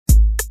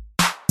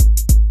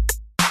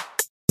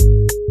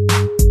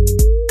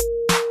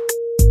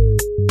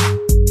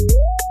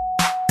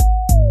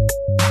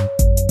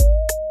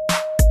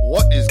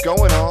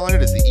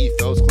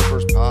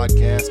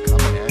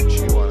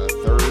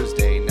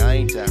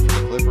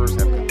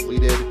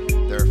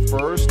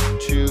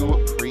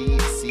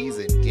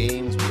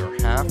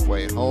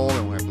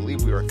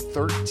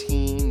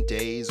13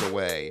 days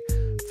away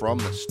from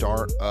the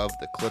start of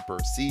the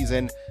Clippers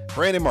season.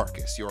 Brandon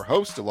Marcus, your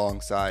host,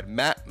 alongside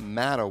Matt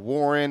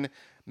Warren.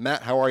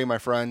 Matt, how are you, my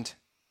friend?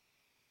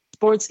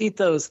 Sports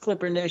Ethos,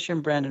 Clipper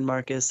Nation, Brandon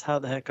Marcus. How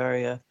the heck are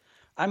you?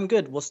 I'm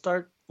good. We'll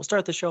start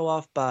the show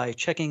off by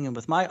checking in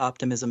with my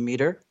optimism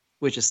meter,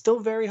 which is still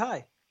very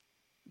high.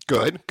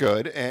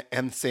 Good.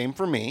 And same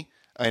for me.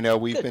 I know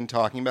we've Good. been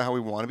talking about how we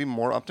want to be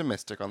more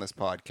optimistic on this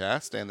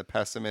podcast, and the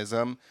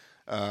pessimism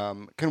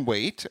can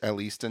wait, at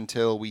least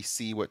until we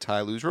see what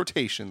Ty Lue's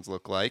rotations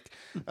look like,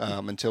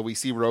 until we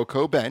see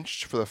RoCo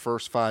benched for the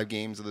first 5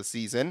 games of the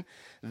season.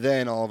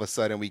 Then all of a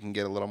sudden we can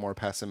get a little more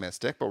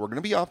pessimistic, but we're going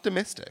to be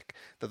optimistic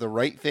that the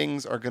right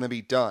things are going to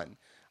be done.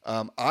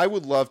 I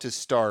would love to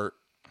start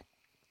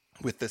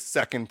with the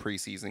second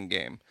preseason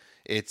game.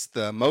 It's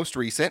the most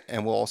recent,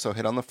 and we'll also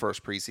hit on the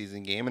first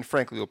preseason game, and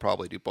frankly, we'll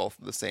probably do both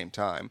at the same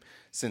time,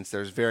 since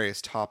there's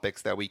various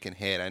topics that we can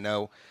hit. I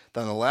know that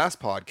on the last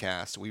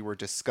podcast, we were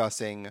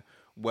discussing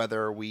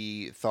whether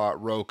we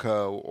thought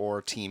RoCo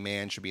or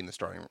TMann should be in the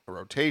starting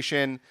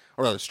rotation,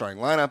 or the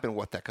starting lineup, and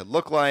what that could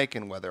look like,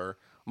 and whether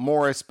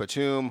Morris,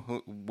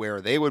 Batum, where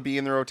they would be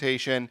in the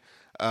rotation.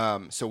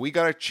 So we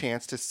got a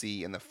chance to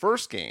see in the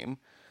first game,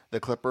 the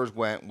Clippers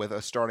went with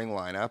a starting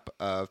lineup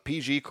of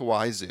PG,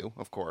 Kawhi, Zoo,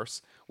 of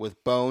course,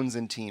 with Bones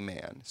and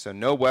TMann. So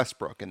no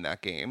Westbrook in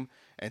that game.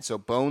 And so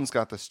Bones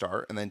got the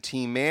start, and then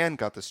TMann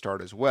got the start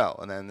as well.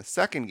 And then the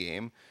second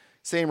game,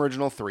 same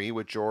original 3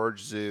 with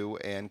George, Zoo,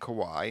 and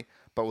Kawhi,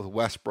 but with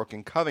Westbrook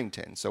and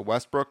Covington. So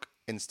Westbrook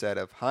instead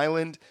of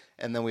Highland,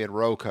 and then we had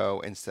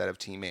RoCo instead of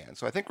TMann.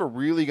 So I think we're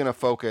really going to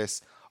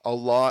focus a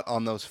lot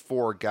on those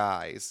 4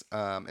 guys.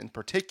 In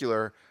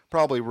particular,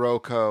 probably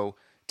RoCo,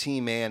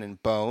 TMann,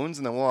 and Bones,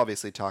 and then we'll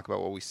obviously talk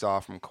about what we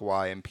saw from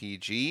Kawhi and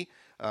PG.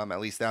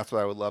 At least that's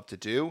what I would love to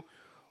do.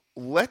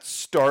 Let's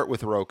start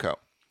with RoCo,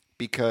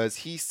 because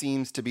he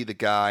seems to be the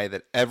guy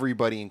that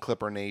everybody in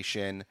Clipper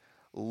Nation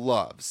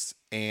loves,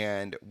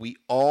 and we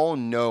all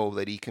know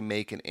that he can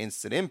make an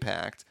instant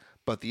impact,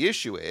 but the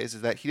issue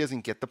is that he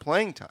doesn't get the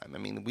playing time. I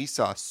mean, we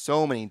saw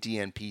so many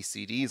DNP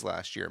CDs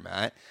last year,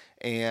 Matt,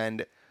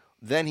 and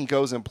then he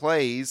goes and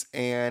plays,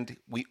 and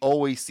we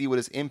always see what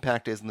his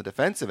impact is in the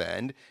defensive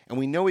end, and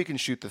we know he can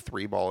shoot the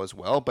 3 ball as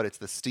well, but it's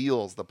the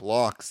steals, the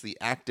blocks, the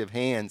active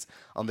hands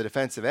on the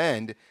defensive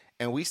end,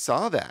 and we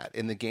saw that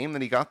in the game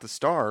that he got the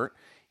start.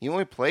 He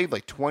only played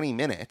like 20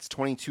 minutes,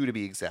 22 to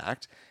be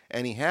exact,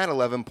 and he had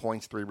 11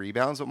 points, 3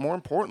 rebounds, but more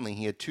importantly,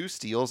 he had 2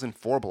 steals and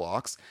 4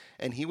 blocks,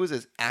 and he was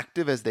as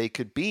active as they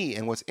could be.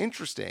 And what's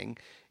interesting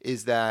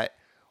is that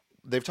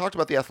they've talked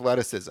about the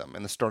athleticism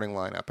in the starting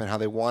lineup and how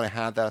they want to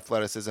have that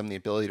athleticism, the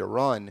ability to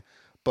run.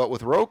 But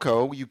with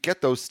RoCo, you get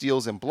those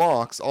steals and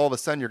blocks. All of a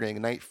sudden, you're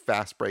getting nice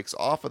fast breaks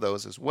off of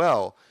those as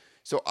well.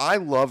 So I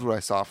loved what I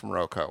saw from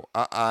RoCo.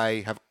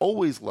 I have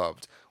always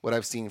loved what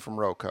I've seen from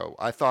RoCo.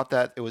 I thought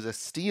that it was a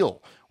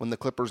steal when the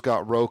Clippers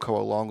got RoCo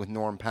along with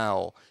Norm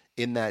Powell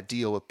in that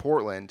deal with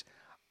Portland.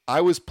 I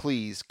was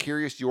pleased.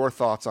 Curious your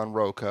thoughts on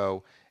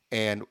RoCo,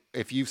 and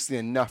if you've seen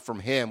enough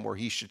from him where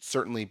he should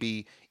certainly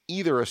be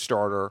either a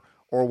starter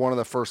or one of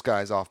the first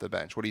guys off the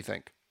bench. What do you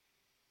think?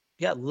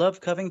 Yeah, love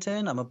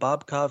Covington. I'm a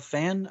Bob Cobb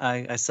fan.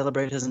 I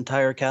celebrate his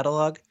entire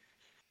catalog.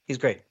 He's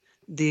great.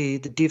 The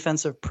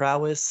defensive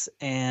prowess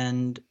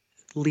and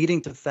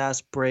leading to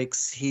fast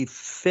breaks, he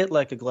fit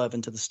like a glove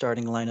into the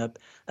starting lineup,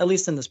 at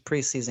least in this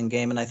preseason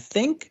game. And I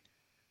think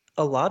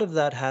a lot of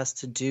that has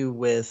to do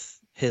with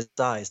his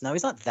size. Now,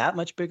 he's not that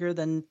much bigger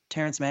than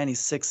Terrence Mann.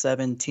 He's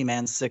 6'7",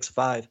 TMann's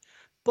 6'5".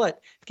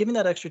 But giving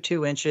that extra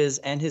 2 inches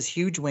and his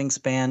huge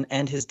wingspan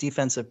and his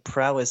defensive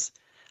prowess,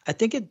 I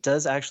think it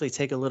does actually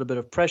take a little bit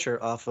of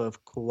pressure off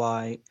of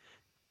Kawhi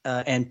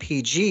and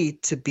PG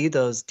to be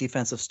those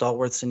defensive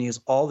stalwarts and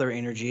use all their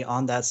energy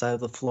on that side of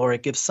the floor.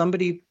 It gives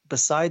somebody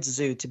besides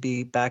Zoo to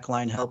be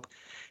backline help,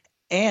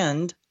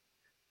 and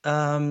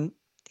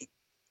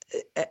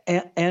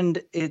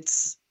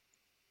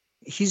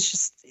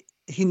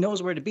he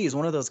knows where to be. He's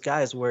one of those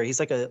guys where he's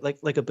like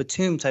a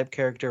Batum type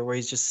character where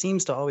he just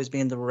seems to always be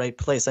in the right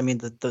place. I mean,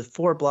 the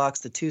 4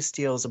 blocks, the 2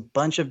 steals, a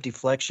bunch of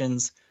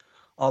deflections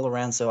all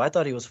around. So I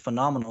thought he was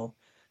phenomenal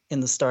in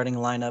the starting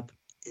lineup.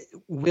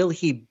 Will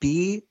he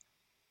be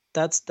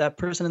that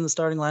person in the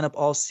starting lineup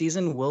all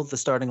season? Will the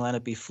starting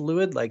lineup be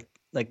fluid like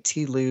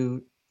T.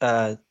 Lue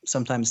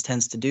sometimes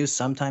tends to do?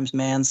 Sometimes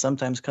Mann,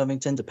 sometimes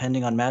Covington,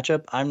 depending on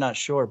matchup. I'm not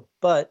sure,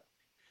 but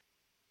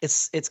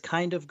it's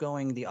kind of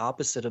going the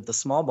opposite of the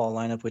small ball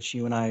lineup, which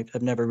you and I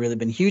have never really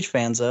been huge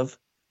fans of,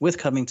 with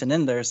Covington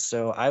in there.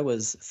 So I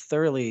was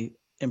thoroughly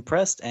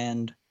impressed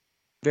and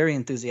very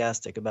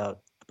enthusiastic about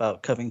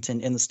Covington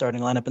in the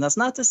starting lineup. And that's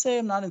not to say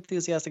I'm not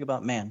enthusiastic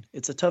about Mann.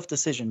 It's a tough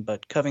decision,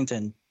 but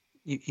Covington,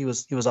 he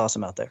was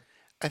awesome out there.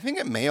 I think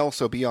it may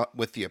also be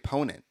with the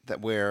opponent,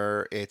 that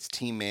where it's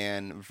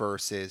TMann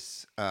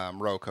versus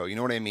RoCo. You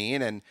know what I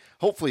mean? And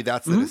hopefully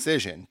that's the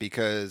decision,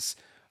 because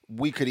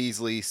we could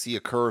easily see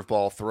a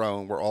curveball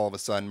thrown where all of a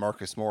sudden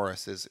Marcus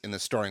Morris is in the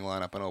starting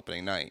lineup on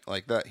opening night.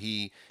 Like that,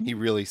 he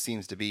really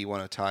seems to be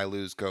one of Ty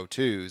Lue's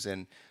go-tos,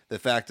 and the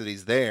fact that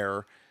he's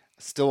there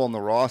still on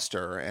the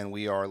roster and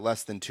we are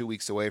less than 2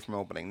 weeks away from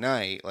opening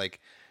night, like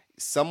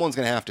someone's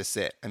going to have to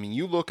sit. I mean,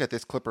 you look at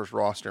this Clippers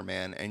roster,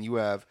 man, and you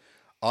have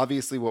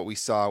obviously what we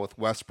saw with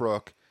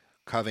Westbrook,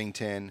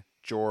 Covington,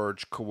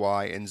 George,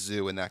 Kawhi, and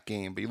Zoo in that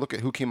game. But you look at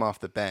who came off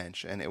the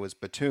bench, and it was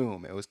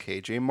Batum, it was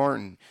KJ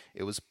Martin,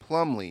 it was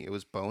Plumlee, it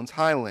was Bones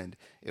Highland,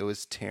 it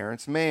was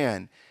Terrence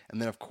Mann.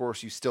 And then, of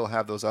course, you still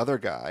have those other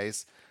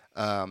guys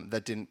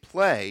that didn't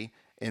play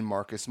in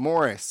Marcus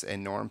Morris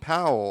and Norm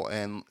Powell.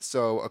 And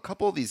so a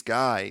couple of these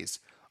guys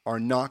are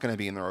not going to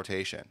be in the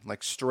rotation,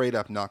 like straight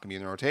up not going to be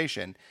in the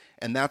rotation.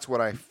 And that's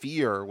what I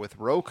fear with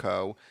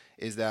RoCo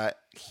is that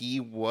he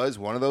was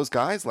one of those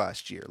guys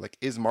last year. Like,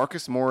 is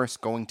Marcus Morris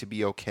going to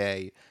be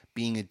okay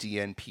being a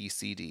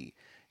DNP-CD?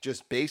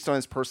 Just based on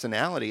his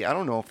personality, I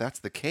don't know if that's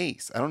the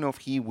case. I don't know if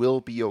he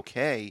will be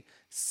okay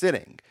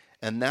sitting.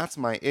 And that's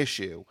my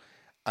issue.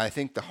 I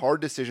think the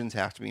hard decisions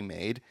have to be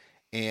made,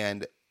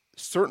 and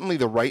certainly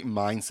the right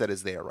mindset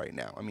is there right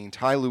now. I mean,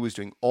 Ty Lue is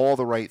doing all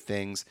the right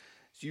things.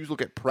 So you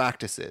look at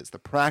practices. The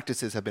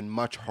practices have been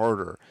much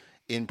harder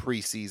in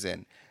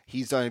preseason.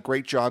 He's done a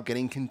great job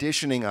getting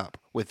conditioning up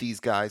with these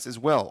guys as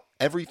well.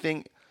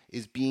 Everything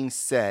is being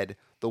said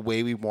the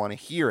way we want to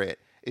hear it.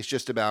 It's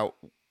just about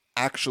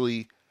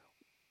actually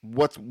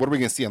what are we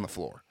going to see on the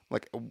floor?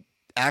 Like,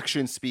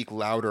 actions speak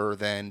louder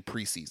than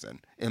preseason,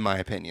 in my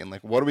opinion.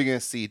 Like, what are we going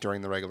to see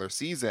during the regular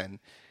season?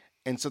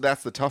 And so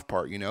that's the tough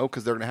part,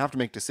 because they're going to have to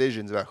make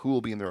decisions about who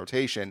will be in the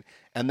rotation.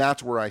 And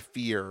that's where I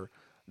fear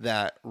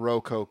that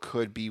RoCo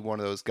could be one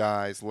of those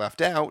guys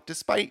left out,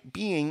 despite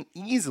being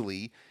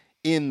easily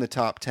in the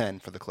top 10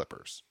 for the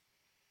Clippers.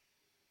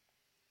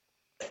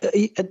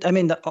 I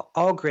mean,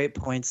 all great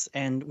points.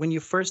 And when you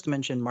first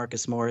mentioned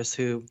Marcus Morris,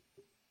 who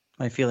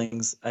my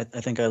feelings, I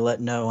think I let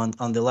know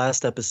on the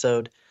last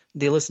episode,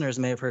 the listeners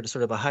may have heard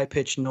sort of a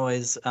high-pitched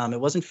noise. It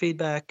wasn't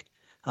feedback.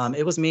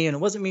 It was me, and it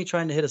wasn't me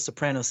trying to hit a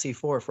soprano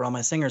C4 for all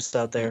my singers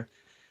out there.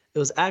 It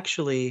was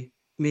actually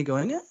me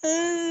going,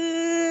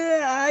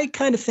 I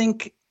kind of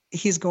think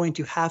he's going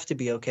to have to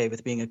be okay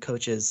with being a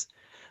coach's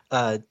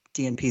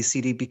DNP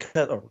CD being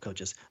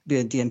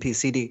DNP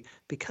CD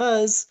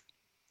because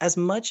as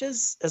much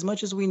as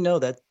we know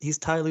that he's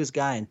Ty Lue's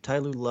guy and Ty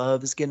Lue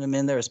loves getting him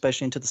in there,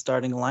 especially into the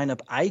starting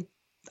lineup,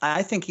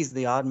 I think he's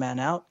the odd man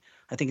out.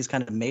 I think he's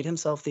kind of made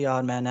himself the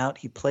odd man out.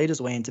 He played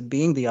his way into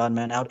being the odd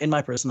man out, in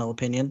my personal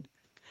opinion.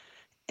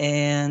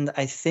 And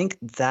I think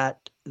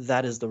that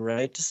is the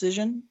right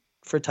decision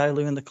for Ty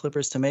Lue and the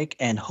Clippers to make.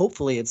 And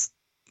hopefully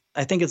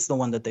I think it's the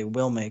one that they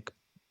will make.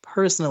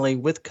 Personally,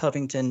 with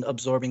Covington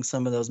absorbing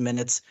some of those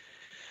minutes,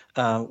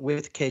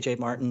 with KJ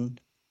Martin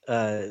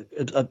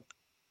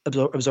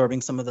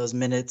absorbing some of those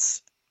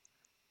minutes,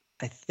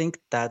 I think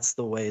that's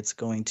the way it's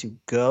going to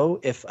go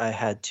if I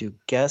had to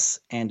guess.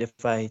 And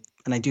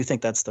I do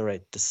think that's the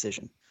right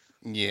decision.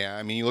 Yeah,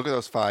 I mean, you look at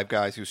those 5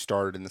 guys who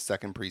started in the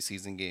second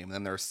preseason game, and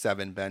then there are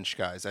 7 bench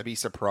guys. I'd be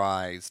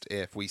surprised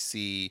if we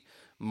see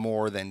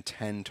more than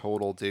 10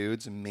 total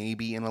dudes,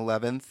 maybe an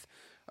 11th.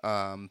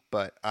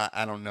 But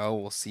I don't know.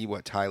 We'll see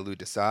what Ty Lue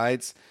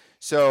decides.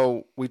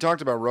 So we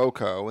talked about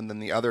RoCo, and then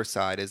the other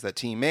side is that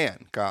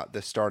TMann got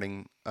the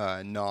starting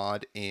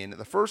nod in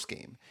the first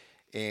game.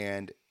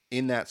 And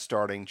in that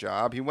starting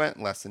job, he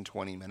went less than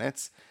 20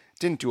 minutes.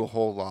 Didn't do a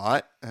whole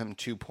lot.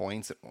 2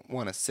 points,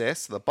 1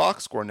 assist. The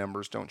box score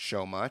numbers don't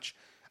show much.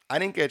 I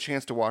didn't get a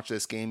chance to watch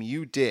this game.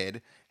 You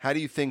did. How do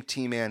you think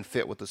TMann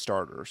fit with the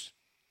starters?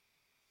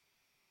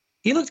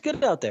 He looked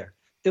good out there.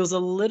 It was a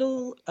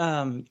little.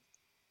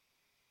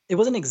 It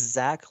wasn't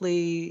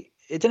exactly.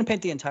 It didn't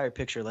paint the entire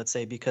picture, let's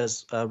say,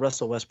 because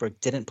Russell Westbrook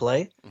didn't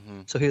play,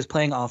 so he was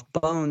playing off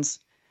Bones,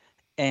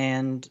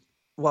 and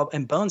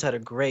Bones had a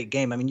great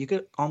game. I mean, you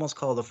could almost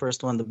call the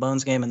first one the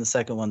Bones game and the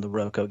second one the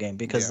RoCo game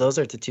because those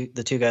are the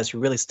two guys who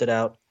really stood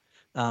out.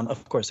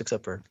 Of course,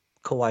 except for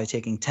Kawhi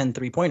taking 10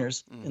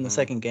 3-pointers in the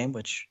second game,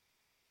 which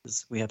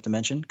we have to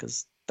mention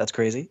because that's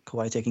crazy.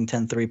 Kawhi taking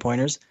 10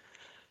 3-pointers.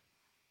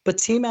 But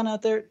TMann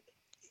out there,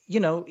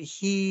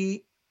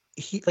 he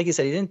like you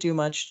said, he didn't do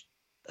much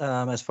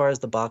as far as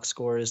the box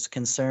score is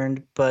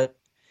concerned, but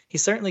he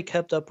certainly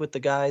kept up with the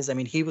guys. I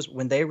mean,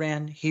 when they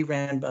ran, he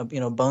ran.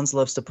 Bones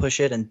loves to push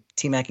it, and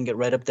TMann can get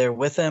right up there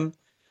with him.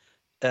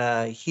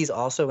 He's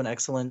also an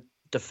excellent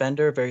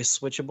defender, very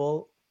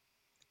switchable.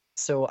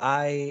 So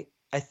I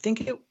think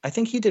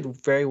he did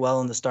very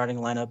well in the starting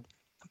lineup.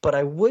 But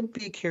I would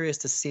be curious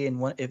to see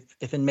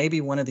if in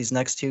maybe one of these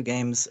next 2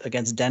 games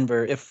against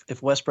Denver,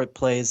 if Westbrook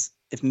plays,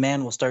 if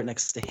Mann will start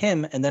next to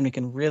him, and then we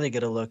can really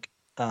get a look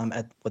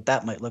at what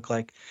that might look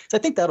like. So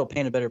I think that'll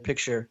paint a better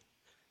picture.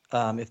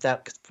 If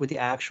that with the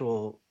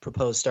actual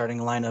proposed starting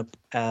lineup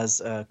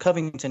as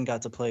Covington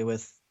got to play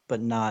with,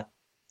 but not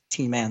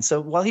TMann. So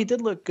while he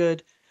did look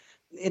good,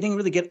 it didn't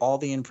really get all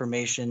the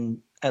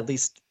information, at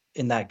least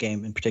in that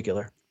game in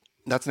particular.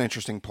 That's an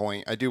interesting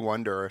point. I do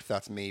wonder if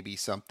that's maybe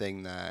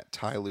something that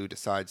Ty Lue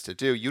decides to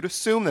do. You'd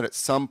assume that at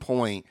some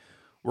point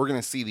we're going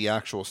to see the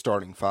actual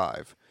starting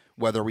 5,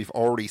 whether we've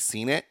already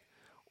seen it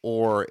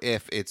or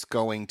if it's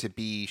going to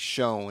be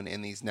shown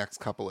in these next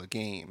couple of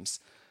games.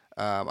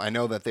 I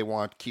know that they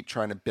want to keep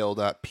trying to build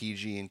up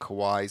PG and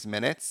Kawhi's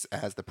minutes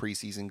as the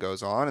preseason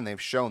goes on, and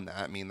they've shown that.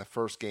 I mean, the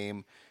first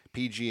game,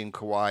 PG and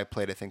Kawhi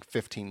played, I think,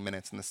 15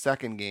 minutes. In the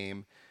second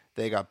game,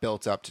 they got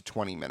built up to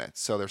 20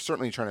 minutes. So they're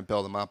certainly trying to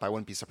build them up. I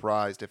wouldn't be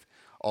surprised if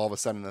all of a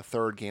sudden in the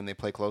third game they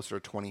play closer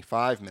to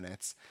 25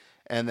 minutes.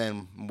 And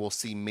then we'll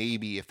see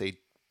maybe if they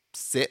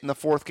sit in the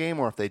fourth game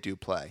or if they do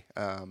play.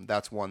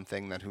 That's one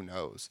thing that who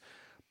knows.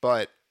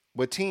 But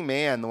with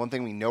TMann, the one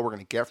thing we know we're going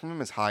to get from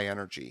him is high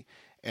energy.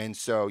 And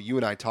so you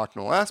and I talked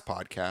in the last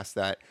podcast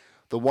that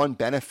the one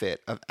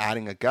benefit of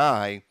adding a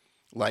guy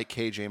like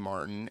KJ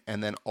Martin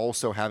and then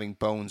also having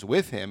Bones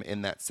with him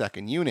in that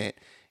second unit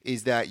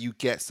is that you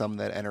get some of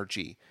that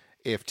energy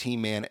if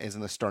TMann is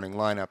in the starting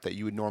lineup that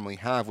you would normally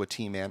have with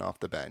TMann off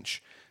the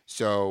bench.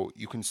 So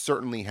you can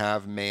certainly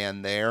have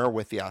Mann there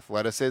with the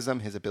athleticism,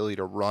 his ability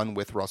to run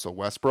with Russell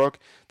Westbrook.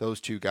 Those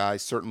two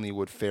guys certainly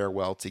would fare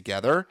well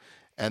together.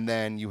 And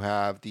then you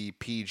have the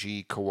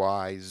PG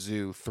Kawhi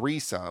Zoo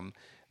threesome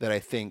that I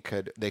think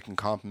they can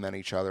complement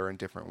each other in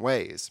different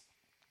ways.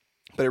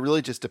 But it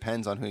really just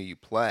depends on who you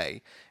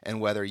play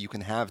and whether you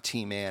can have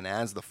TMann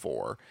as the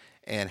four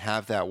and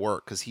have that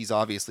work because he's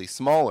obviously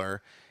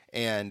smaller.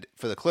 And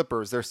for the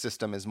Clippers, their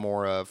system is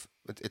more of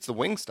it's the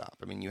wing stop.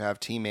 I mean, you have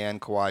TMann,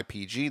 Kawhi,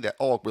 PG that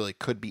all really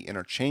could be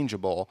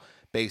interchangeable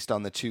based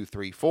on the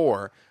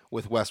 2-3-4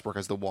 with Westbrook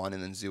as the 1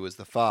 and then Zoo as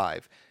the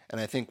 5.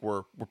 And I think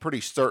we're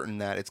pretty certain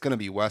that it's going to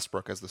be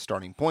Westbrook as the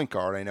starting point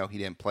guard. I know he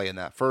didn't play in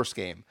that first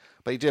game,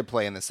 but he did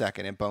play in the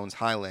second, and Bones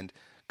Highland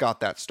got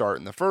that start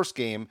in the first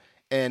game.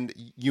 And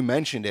you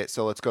mentioned it,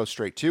 so let's go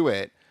straight to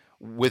it.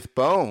 With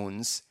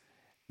Bones,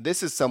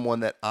 this is someone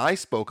that I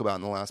spoke about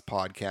in the last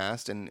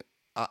podcast, and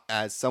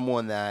as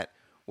someone that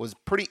was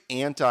pretty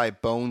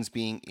anti-Bones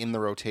being in the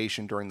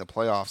rotation during the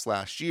playoffs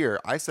last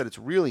year, I said it's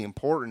really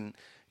important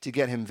to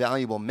get him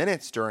valuable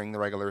minutes during the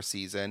regular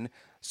season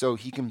so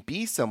he can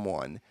be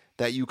someone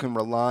that you can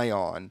rely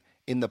on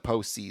in the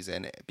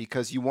postseason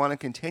because you want to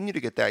continue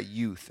to get that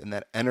youth and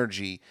that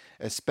energy,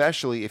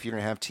 especially if you're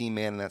going to have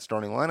TMann in that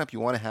starting lineup. You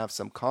want to have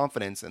some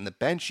confidence in the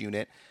bench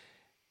unit,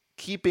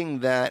 keeping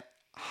that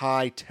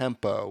high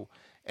tempo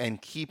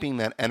and keeping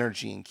that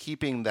energy and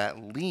keeping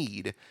that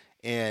lead.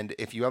 And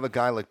if you have a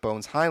guy like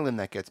Bones Highland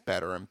that gets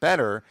better and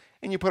better,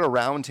 and you put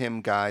around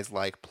him guys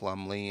like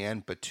Plumlee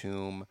and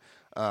Batum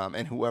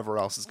and whoever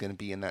else is going to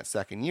be in that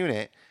second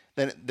unit,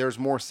 then there's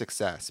more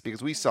success.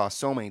 Because we saw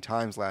so many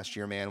times last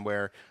year, man,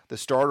 where the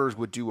starters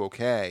would do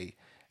okay,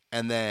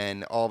 and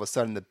then all of a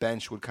sudden the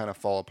bench would kind of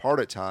fall apart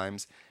at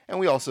times. And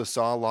we also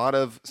saw a lot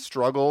of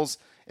struggles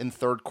in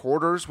third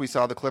quarters. We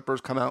saw the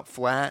Clippers come out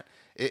flat.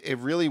 It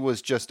really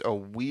was just a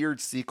weird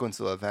sequence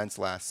of events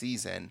last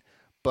season.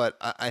 But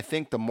I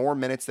think the more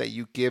minutes that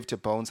you give to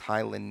Bones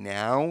Highland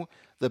now,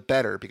 the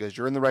better, because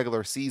during the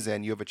regular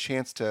season, you have a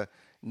chance to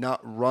not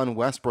run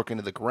Westbrook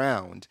into the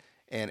ground.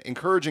 And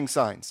encouraging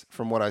signs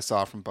from what I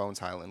saw from Bones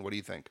Highland. What do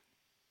you think?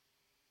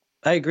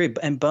 I agree.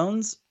 And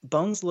Bones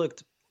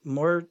looked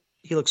more.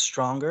 He looked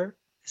stronger.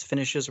 His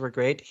finishes were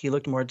great. He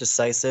looked more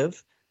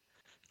decisive,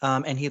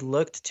 and he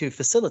looked to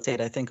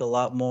facilitate, I think, a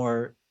lot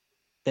more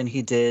than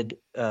he did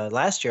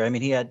last year. I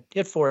mean, he had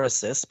 4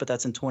 assists, but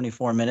that's in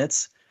 24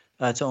 minutes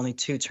to only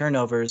 2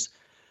 turnovers.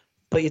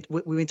 But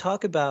when we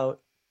talk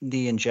about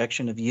the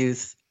injection of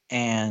youth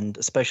and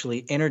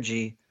especially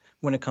energy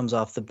when it comes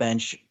off the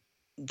bench,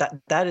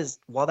 that is,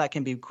 while that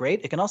can be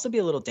great, it can also be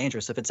a little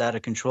dangerous if it's out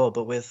of control.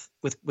 But with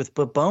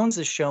what Bones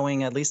is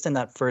showing, at least in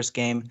that first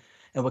game,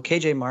 and what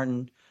KJ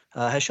Martin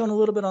has shown a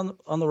little bit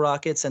on the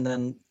Rockets, and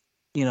then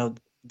the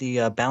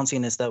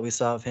bounciness that we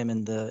saw of him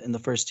in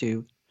the first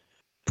 2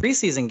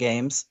 preseason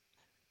games,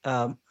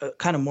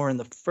 kind of more in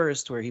the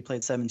first where he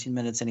played 17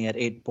 minutes and he had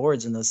 8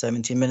 boards in those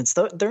 17 minutes.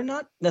 They're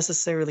not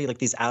necessarily like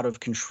these out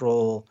of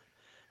control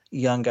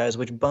young guys,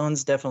 which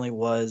Bones definitely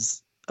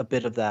was a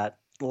bit of that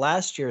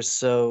last year.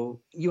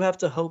 So you have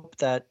to hope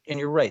that, and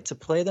you're right, to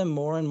play them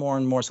more and more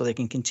and more so they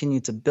can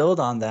continue to build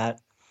on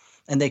that,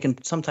 and they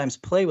can sometimes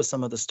play with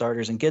some of the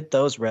starters and get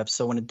those reps.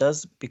 So when it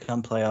does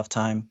become playoff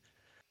time,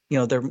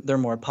 they're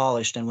more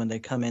polished, and when they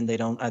come in, they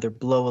don't either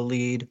blow a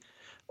lead,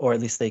 or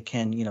at least they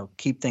can,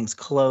 keep things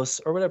close,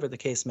 or whatever the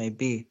case may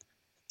be.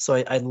 So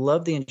I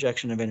love the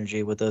injection of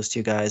energy with those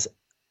two guys,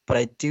 but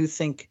I do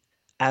think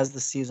as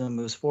the season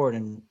moves forward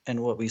and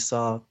what we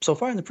saw so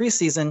far in the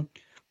preseason,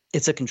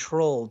 it's a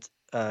controlled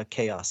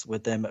chaos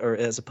with them, or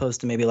as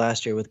opposed to maybe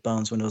last year with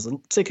Bones when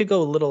it could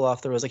go a little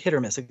off the rails, like hit or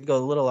miss. It could go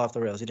a little off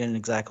the rails. You didn't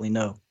exactly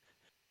know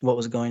what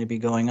was going to be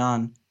going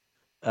on.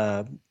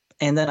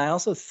 And then I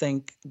also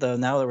think, though,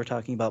 now that we're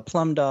talking about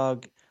Plum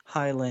Dog,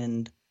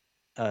 Highland,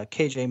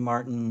 KJ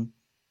Martin,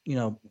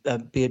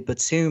 be it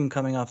Batum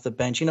coming off the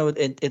bench,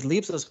 it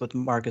leaves us with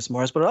Marcus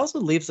Morris, but it also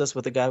leaves us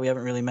with a guy we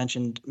haven't really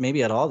mentioned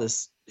maybe at all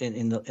this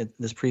in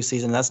this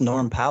preseason. That's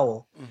Norm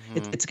Powell.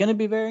 Mm-hmm. It's going to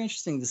be very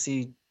interesting to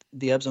see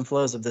the ebbs and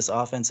flows of this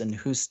offense and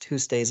who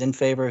stays in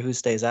favor, who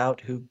stays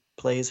out, who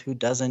plays, who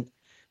doesn't,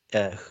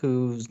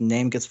 whose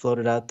name gets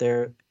floated out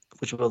there,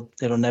 which it'll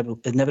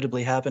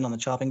inevitably happen on the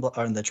chopping block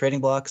or on the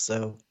trading block.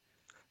 So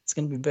it's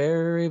going to be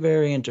very,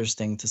 very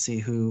interesting to see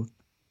who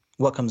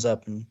what comes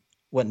up and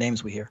what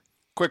names we hear.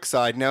 Quick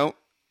side note,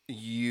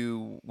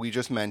 we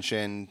just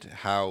mentioned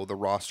how the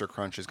roster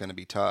crunch is going to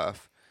be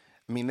tough.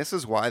 I mean, this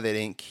is why they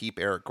didn't keep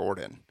Eric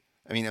Gordon.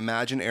 I mean,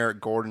 imagine Eric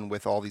Gordon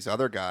with all these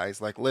other guys.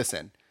 Like,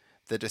 listen,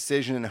 the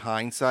decision in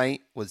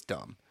hindsight was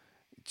dumb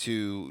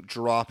to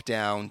drop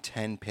down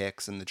 10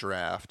 picks in the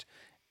draft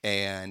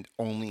and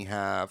only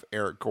have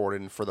Eric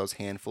Gordon for those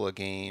handful of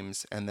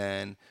games and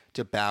then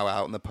to bow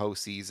out in the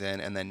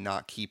postseason and then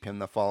not keep him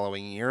the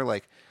following year.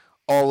 Like,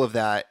 all of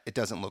that, it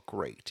doesn't look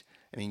great.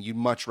 I mean, you'd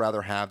much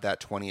rather have that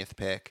 20th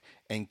pick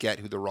and get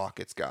who the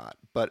Rockets got.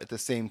 But at the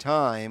same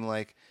time,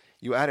 like,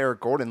 you add Eric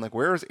Gordon, like,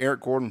 where does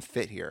Eric Gordon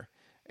fit here?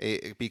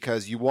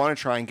 Because you want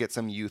to try and get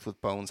some youth with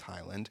Bones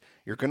Highland.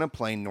 You're going to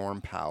play Norm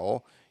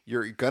Powell.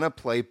 You're going to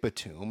play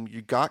Batum.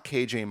 You got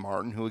KJ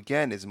Martin, who,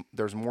 again,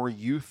 there's more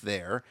youth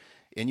there.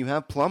 And you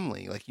have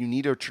Plumlee. Like, you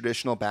need a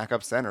traditional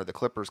backup center. The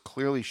Clippers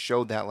clearly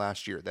showed that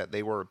last year, that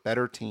they were a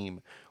better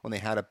team when they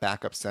had a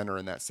backup center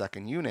in that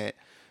second unit.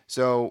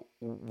 So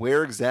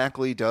where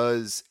exactly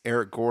does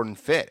Eric Gordon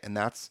fit? And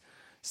that's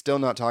still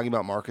not talking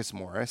about Marcus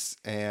Morris.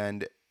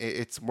 And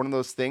it's one of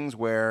those things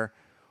where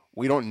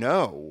we don't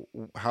know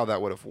how that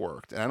would have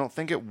worked. And I don't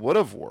think it would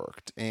have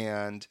worked.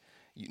 And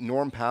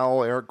Norm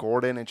Powell, Eric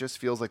Gordon, it just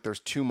feels like there's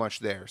too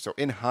much there. So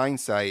in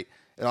hindsight,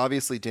 it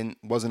obviously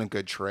wasn't a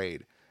good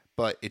trade,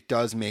 but it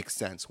does make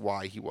sense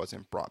why he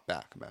wasn't brought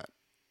back, Matt.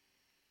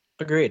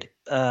 Agreed.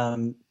 Yeah,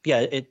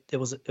 it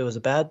was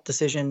a bad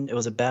decision. It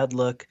was a bad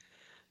look.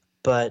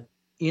 But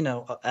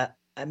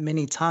at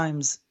many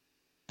times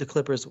the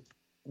Clippers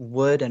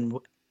would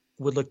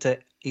look to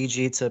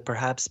EG to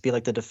perhaps be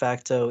like the de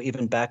facto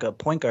even backup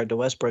point guard to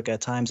Westbrook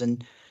at times.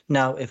 And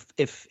now if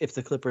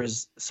the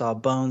Clippers saw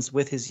Bones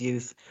with his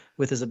youth,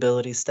 with his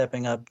ability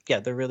stepping up, yeah,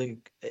 they're really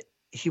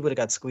he would have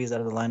got squeezed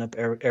out of the lineup,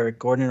 Eric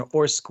Gordon,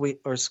 or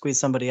squeeze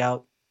somebody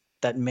out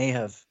that may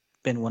have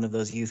been one of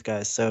those youth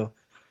guys. So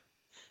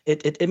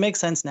it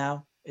makes sense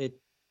now. It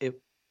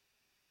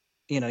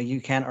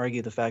you can't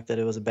argue the fact that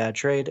it was a bad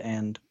trade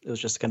and it was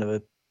just kind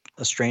of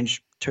a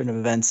strange turn of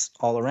events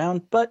all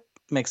around, but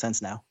makes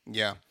sense now.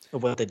 Yeah.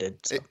 Of what they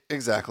did. So.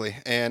 Exactly.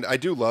 And I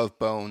do love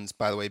Bones,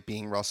 by the way,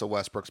 being Russell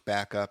Westbrook's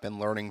backup and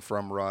learning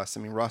from Russ.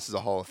 I mean, Russ is a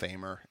Hall of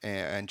Famer.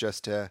 And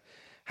just to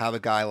have a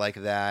guy like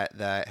that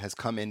has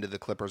come into the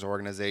Clippers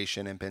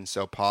organization and been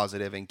so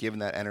positive and given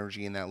that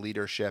energy and that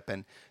leadership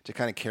and to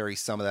kind of carry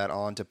some of that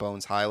on to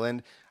Bones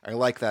Highland, I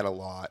like that a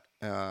lot.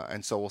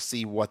 And so we'll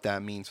see what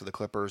that means for the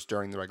Clippers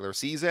during the regular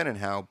season and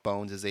how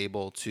Bones is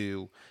able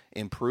to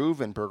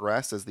improve and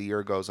progress as the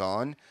year goes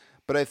on.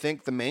 But I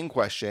think the main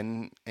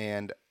question,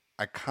 and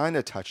I kind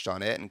of touched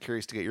on it and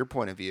curious to get your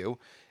point of view,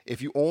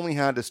 if you only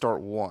had to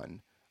start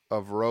one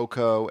of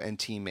RoCo and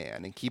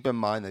TMann, and keep in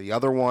mind that the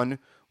other one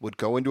would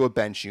go into a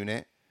bench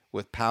unit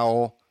with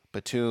Powell,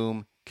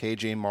 Batum,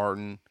 KJ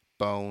Martin,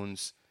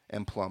 Bones,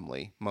 and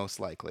Plumlee, most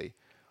likely.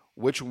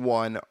 Which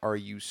one are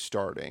you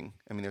starting?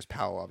 I mean, there's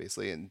Powell,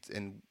 obviously,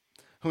 and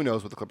who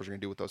knows what the Clippers are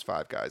going to do with those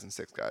 5 guys and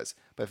 6 guys.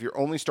 But if you're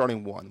only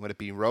starting one, would it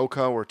be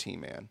RoCo or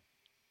TMann?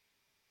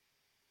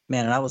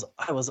 Man, and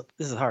this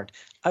is hard.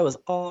 I was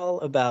all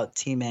about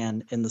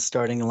TMann in the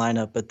starting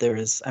lineup, but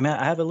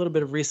I have a little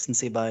bit of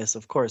recency bias,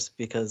 of course,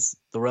 because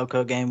the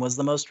RoCo game was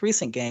the most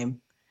recent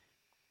game.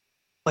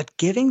 But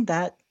giving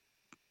that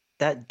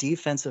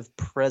defensive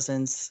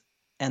presence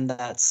and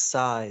that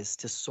size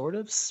to sort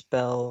of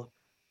spell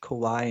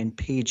Kawhi and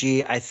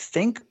PG, I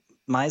think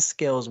my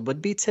scales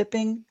would be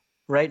tipping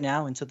right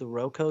now into the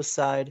RoCo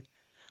side.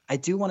 I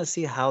do want to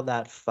see how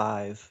that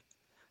 5,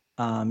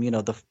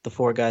 the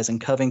 4 guys in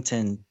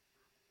Covington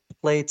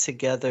play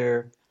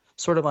together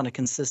sort of on a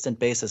consistent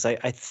basis. I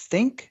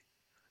think,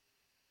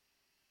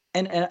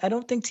 and I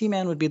don't think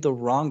T-Man would be the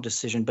wrong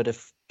decision, but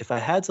if I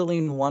had to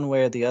lean one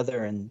way or the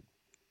other, and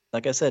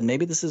like I said,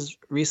 maybe this is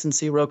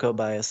recency RoCo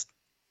bias,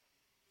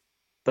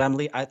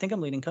 but I think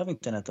I'm leading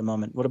Covington at the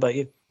moment. What about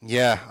you?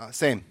 Yeah,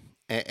 same.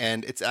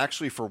 And it's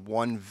actually for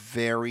one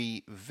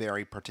very,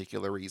 very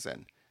particular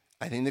reason.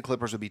 I think the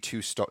Clippers would be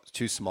too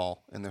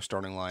small in their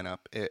starting lineup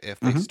if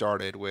they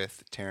started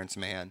with Terrence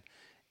Mann.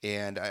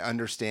 And I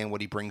understand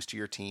what he brings to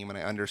your team, and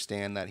I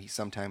understand that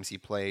sometimes he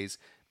plays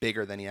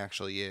bigger than he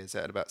actually is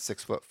at about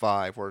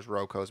 6'5", whereas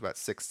RoCo is about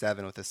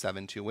 6'7" with a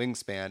 7'2"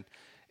 wingspan.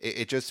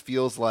 It just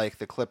feels like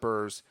the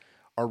Clippers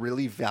are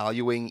really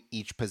valuing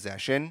each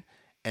possession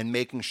and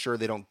making sure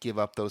they don't give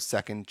up those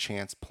second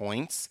chance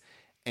points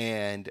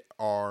and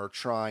are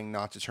trying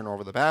not to turn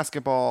over the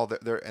basketball.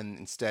 And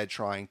instead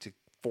trying to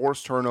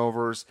force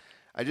turnovers.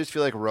 I just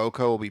feel like RoCo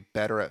will be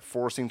better at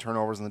forcing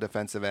turnovers on the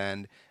defensive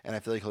end, and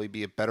I feel like he'll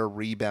be a better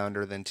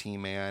rebounder than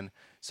TMann.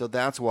 So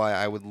that's why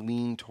I would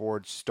lean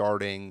towards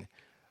starting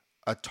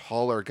a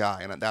taller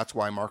guy, and that's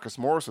why Marcus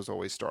Morris was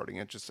always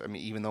starting.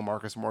 Even though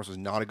Marcus Morris was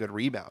not a good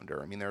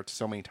rebounder, I mean, there are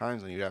so many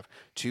times when you'd have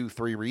 2-3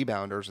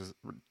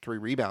 three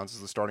rebounds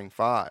as the starting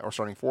 5 or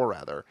starting 4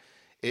 rather.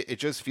 It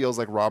just feels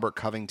like Robert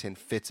Covington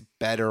fits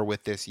better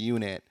with this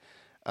unit,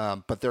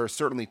 but there are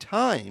certainly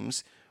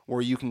times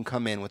where you can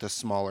come in with a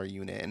smaller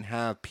unit and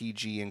have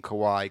PG and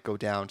Kawhi go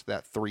down to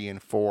that 3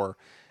 and 4.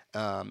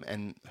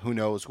 and who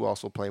knows who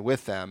else will play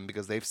with them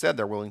because they've said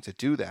they're willing to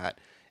do that.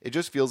 It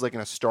just feels like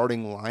in a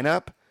starting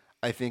lineup,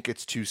 I think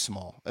it's too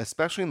small,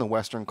 especially in the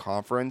Western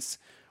Conference,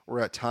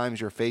 where at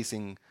times you're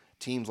facing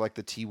teams like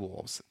the T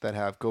Wolves that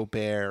have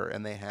Gobert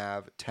and they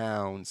have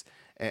Towns,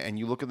 and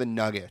you look at the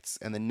Nuggets,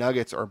 and the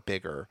Nuggets are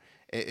bigger.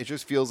 It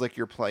just feels like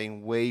you're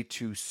playing way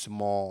too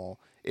small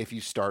if you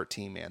start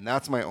TMann.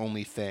 That's my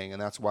only thing,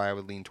 and that's why I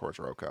would lean towards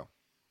RoCo.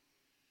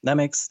 That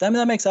makes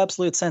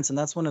absolute sense, and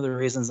that's one of the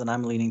reasons that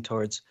I'm leaning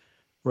towards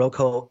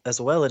RoCo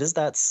as well. It is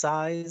that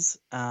size.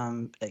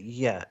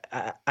 Yeah,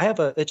 I have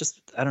a. It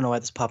just I don't know why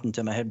this popped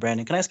into my head,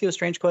 Brandon. Can I ask you a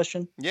strange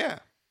question? Yeah.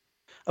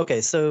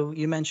 Okay, so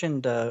you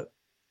mentioned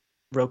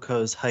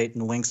RoCo's height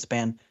and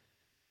wingspan.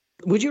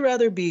 Would you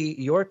rather be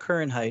your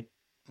current height,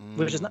 Mm.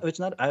 which is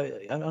not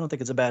I don't think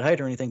it's a bad height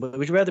or anything, but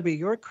would you rather be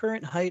your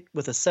current height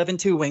with a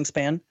 7'2"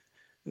 wingspan?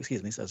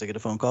 Excuse me, sounds like I get a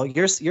phone call.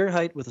 Your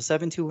height with a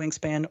 7'2"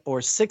 wingspan or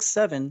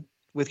 6'7"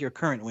 with your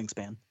current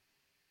wingspan?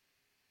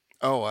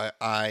 Oh,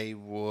 I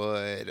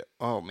would.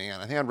 Oh man,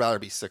 I think I'd rather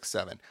be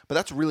 6'7", but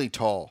that's really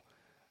tall.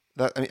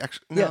 That I mean,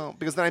 actually, Yeah, no,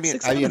 because then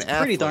six I'd be an seven's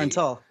pretty darn athlete.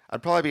 tall.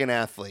 I'd probably be an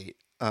athlete.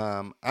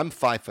 I'm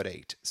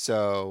 5'8",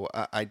 so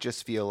I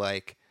just feel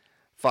like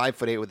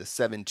 5'8" with a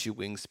 7'2"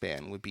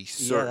 wingspan would be Yeah,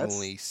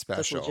 certainly that's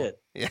special.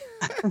 legit. Yeah,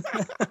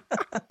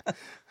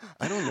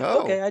 I don't know.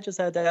 Okay, I just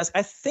had to ask.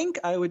 I think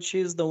I would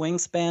choose the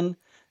wingspan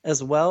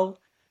as well.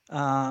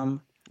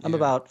 I'm Yeah.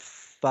 about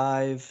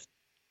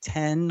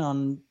 5'10"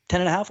 on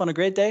 10.5 on a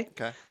great day.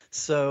 Okay.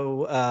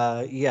 So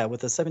yeah,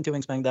 with a 7'2"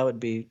 wingspan, that would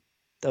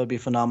be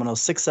phenomenal.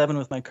 6'7"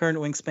 with my current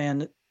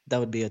wingspan, that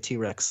would be a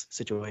T-Rex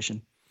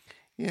situation.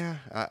 Yeah,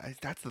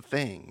 that's the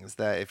thing is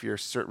that if you're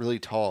really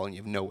tall and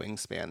you have no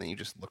wingspan, then you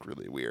just look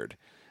really weird.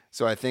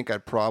 So I think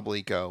I'd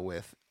probably go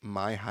with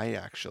my height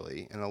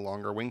actually and a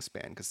longer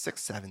wingspan because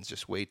 6'7" is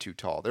just way too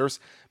tall. I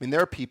mean,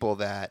 there are people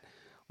that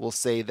will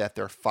say that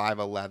they're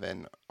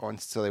 5'11", or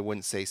so they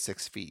wouldn't say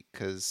 6 feet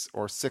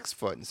or 6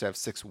 foot instead of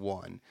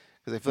 6'1",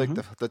 because I feel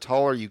like Hmm. the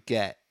taller you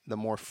get, the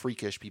more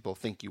freakish people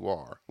think you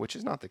are, which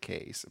is not the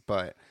case.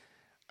 But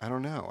I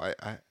don't know.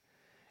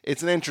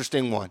 It's an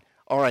interesting one.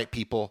 All right,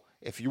 people,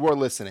 if you are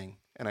listening,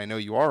 and I know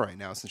you are right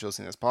now since you're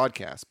listening to this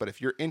podcast, but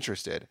if you're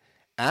interested,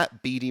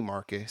 at BD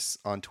Marcus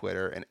on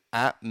Twitter and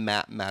at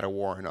Matt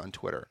Matawarren on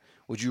Twitter,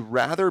 would you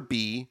rather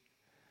be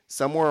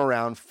somewhere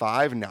around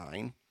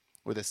 5'9"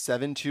 with a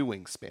 7'2"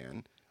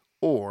 wingspan,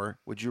 or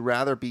would you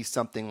rather be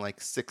something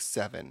like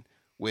 6'7"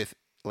 with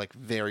like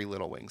very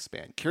little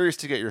wingspan? Curious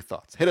to get your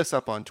thoughts. Hit us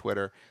up on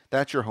Twitter.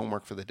 That's your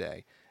homework for the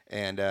day.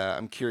 And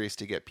I'm curious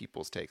to get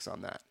people's takes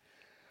on that.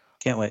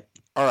 Can't wait.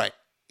 All right.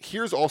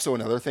 Here's also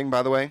another thing,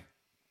 by the way.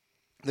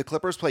 The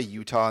Clippers play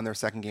Utah in their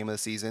second game of the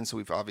season, so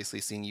we've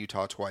obviously seen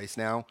Utah twice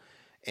now,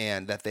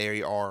 and that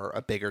they are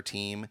a bigger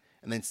team.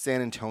 And then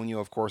San Antonio,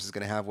 of course, is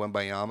going to have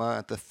Wembayama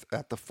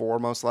at the four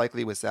most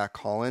likely with Zach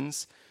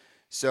Collins.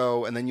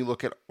 So, and then you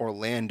look at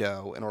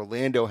Orlando, and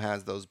Orlando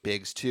has those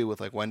bigs too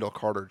with like Wendell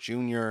Carter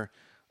Jr.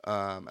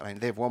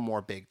 And they have one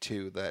more big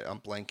too that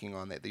I'm blanking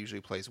on that usually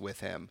plays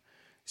with him.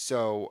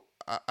 So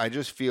I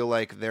just feel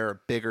like they're a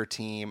bigger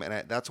team,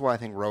 and that's why I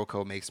think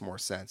RoCo makes more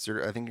sense.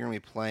 I think you're going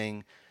to be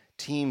playing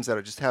teams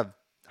that just have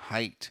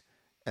height,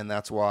 and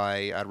that's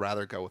why I'd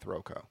rather go with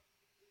RoCo.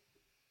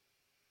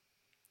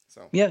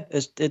 So Yeah,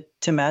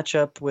 to match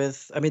up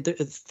with. I mean,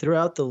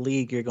 throughout the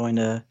league, you're going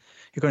to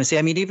see.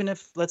 I mean, even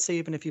if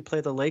you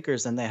play the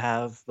Lakers and they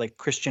have like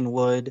Christian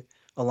Wood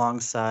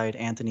alongside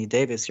Anthony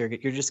Davis, you're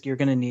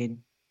going to need.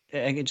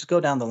 And just go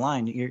down the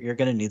line. You're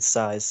going to need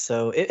size.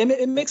 So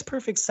it makes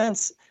perfect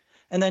sense.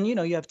 And then you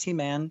have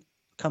T-Man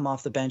come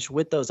off the bench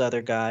with those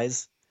other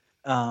guys,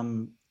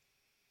 um,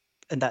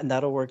 and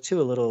that'll work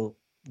too. A little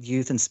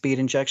youth and speed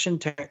injection.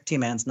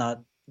 T-Man's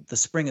not the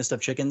springest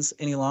of chickens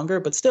any longer,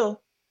 but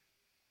still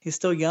he's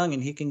still young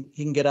and he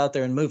can get out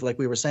there and move like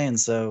we were saying.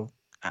 So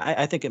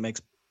I think it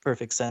makes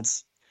perfect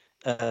sense.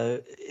 Uh,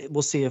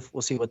 we'll see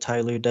what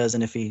Ty Lue does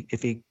and if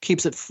he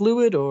keeps it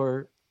fluid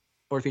or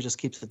if he just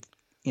keeps it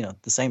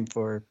the same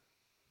for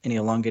any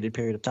elongated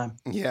period of time.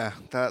 yeah,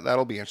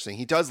 that'll be interesting.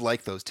 He does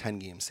like those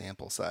 10-game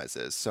sample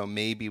sizes, so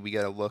maybe we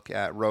got to look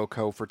at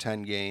RoCo for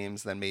 10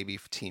 games, then maybe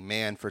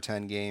TMann for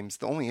 10 games.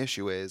 The only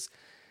issue is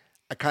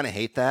I kind of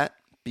hate that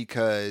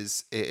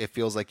because it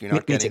feels like Me,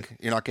 me too.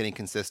 you're not getting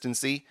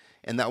consistency,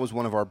 and that was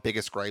one of our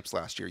biggest gripes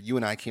last year. You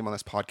and I came on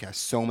this podcast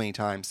so many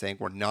times saying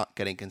we're not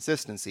getting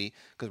consistency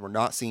because we're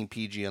not seeing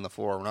PG on the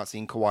floor, we're not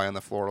seeing Kawhi on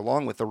the floor,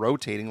 along with the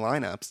rotating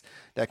lineups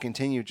that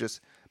continue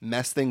just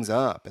mess things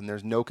up, and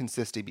there's no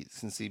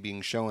consistency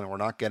being shown, and we're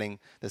not getting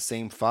the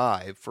same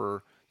five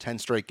for 10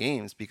 straight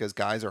games because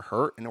guys are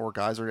hurt and or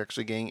guys are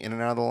actually getting in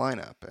and out of the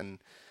lineup, and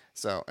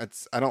so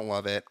I don't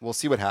love it. We'll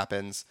see what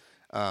happens.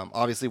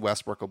 Obviously,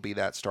 Westbrook will be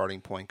that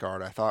starting point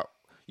guard. I thought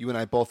you and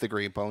I both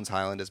agree Bones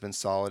Highland has been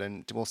solid,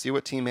 and we'll see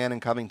what TMann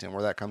and Covington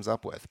where that comes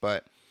up with.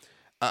 But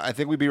I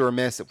think we'd be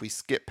remiss if we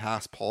skip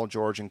past Paul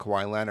George and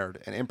Kawhi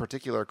Leonard, and in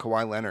particular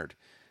Kawhi Leonard.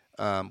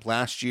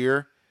 Last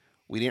year,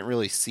 we didn't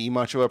really see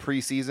much of a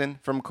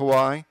preseason from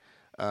Kawhi.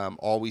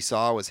 All we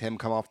saw was him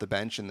come off the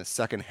bench in the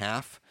second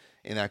half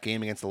in that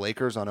game against the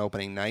Lakers on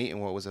opening night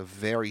and what was a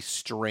very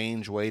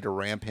strange way to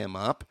ramp him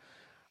up.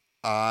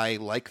 I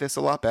like this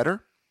a lot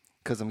better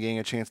because I'm getting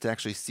a chance to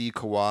actually see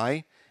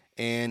Kawhi,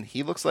 and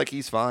he looks like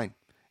he's fine.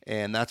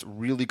 And that's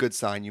really good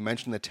sign. You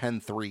mentioned the 10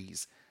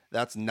 threes.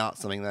 That's not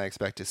something that I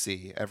expect to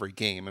see every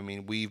game. I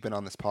mean, we've been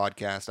on this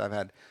podcast. I've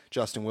had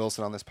Justin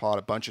Wilson on this pod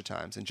a bunch of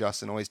times, and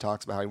Justin always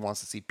talks about how he wants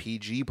to see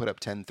PG put up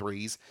 10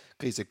 threes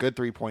because he's a good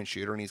three-point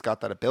shooter and he's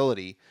got that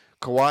ability.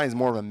 Kawhi is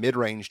more of a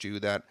mid-range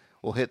dude that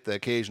will hit the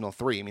occasional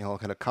three. I mean, he'll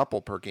hit a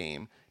couple per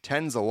game.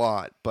 10's a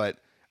lot, but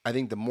I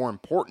think the more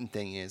important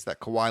thing is that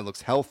Kawhi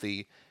looks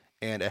healthy,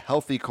 and a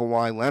healthy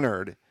Kawhi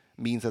Leonard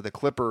means that the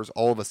Clippers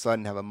all of a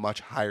sudden have a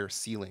much higher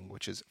ceiling,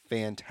 which is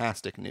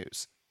fantastic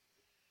news.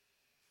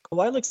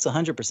 Kawhi looks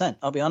 100%.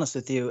 I'll be honest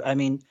with you. I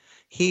mean,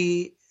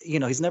 he's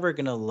never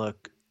going to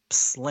look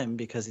slim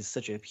because he's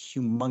such a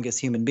humongous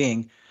human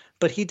being,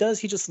 but he does.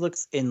 He just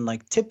looks in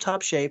like tip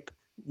top shape,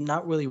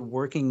 not really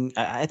working.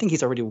 I think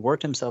he's already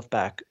worked himself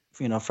back,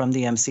 from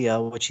the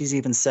MCL, which he's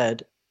even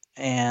said.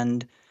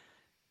 And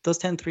those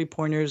 10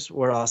 3-pointers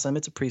were awesome.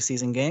 It's a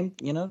preseason game,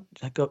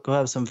 go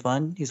have some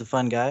fun. He's a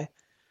fun guy,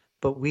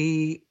 but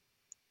we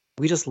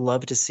just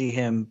love to see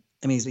him.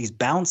 I mean, he's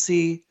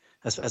bouncy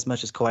as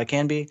much as Kawhi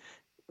can be,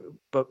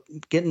 but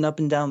getting up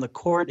and down the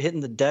court,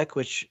 hitting the deck,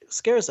 which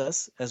scares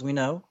us, as we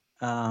know.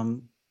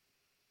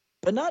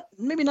 But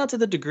maybe not to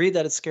the degree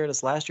that it scared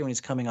us last year when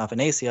he's coming off an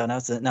ACL. Now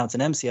it's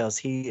an MCL, as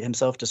he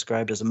himself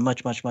described as a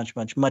much, much, much,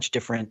 much, much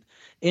different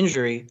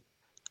injury.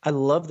 I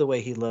love the way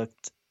he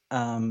looked.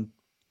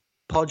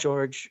 Paul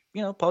George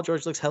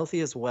looks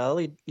healthy as well.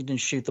 He didn't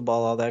shoot the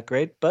ball all that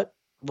great, but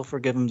we'll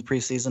forgive him the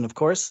preseason, of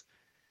course.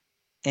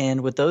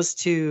 And with those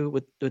two,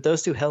 with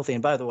those two healthy,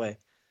 and by the way,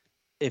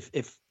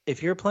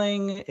 if you're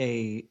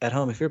playing at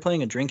home, if you're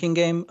playing a drinking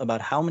game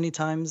about how many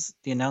times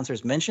the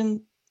announcers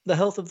mention the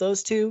health of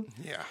those two,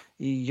 yeah,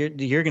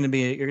 you're gonna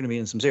be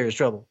in some serious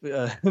trouble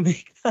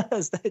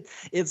because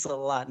it's a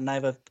lot. And I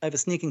have a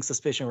sneaking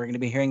suspicion we're gonna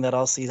be hearing that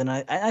all season.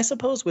 I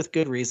suppose with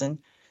good reason.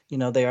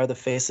 They are the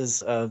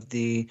faces of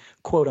the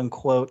quote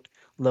unquote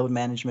load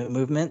management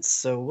movement.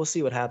 So we'll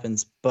see what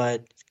happens.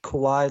 But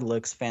Kawhi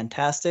looks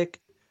fantastic.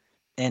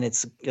 And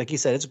it's, like you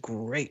said, it's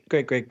great,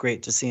 great, great,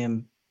 great to see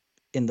him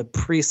in the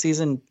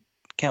preseason.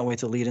 Can't wait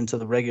to lead into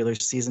the regular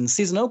season.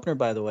 Season opener,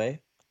 by the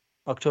way,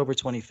 October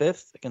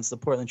 25th against the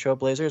Portland Trail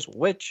Blazers,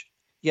 which,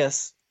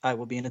 yes, I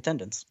will be in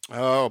attendance.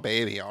 Oh,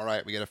 baby. All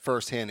right. We get a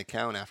first-hand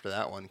account after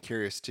that one.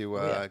 Curious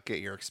to get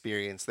your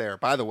experience there.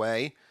 By the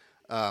way,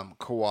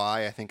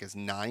 Kawhi, I think, is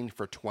 9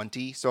 for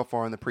 20 so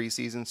far in the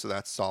preseason, so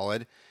that's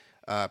solid.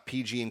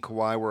 PG and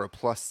Kawhi were a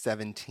plus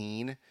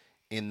 17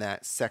 in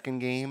that second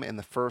game. In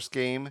the first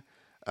game,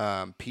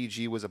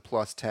 PG was a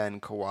plus 10,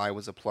 Kawhi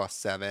was a plus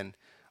 7,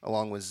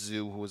 along with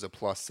Zoo, who was a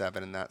plus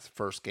 7 in that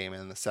first game.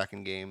 And in the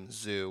second game,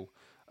 Zoo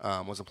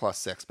was a plus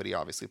 6, but he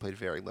obviously played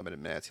very limited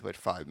minutes. He played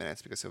 5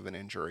 minutes because of an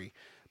injury.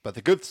 But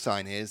the good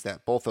sign is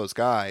that both those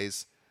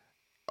guys,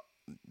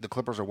 the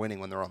Clippers are winning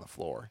when they're on the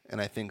floor.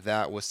 And I think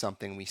that was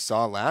something we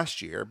saw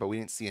last year, but we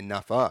didn't see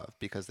enough of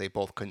because they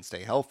both couldn't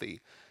stay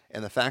healthy.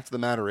 And the fact of the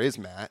matter is,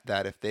 Matt,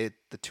 that if the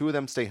two of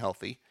them stay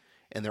healthy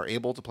and they're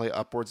able to play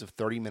upwards of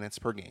 30 minutes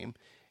per game,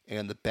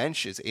 and the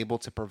bench is able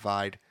to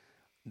provide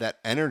that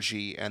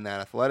energy and that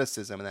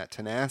athleticism and that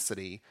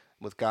tenacity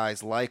with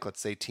guys like,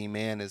 let's say,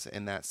 TMann is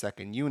in that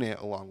second unit,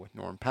 along with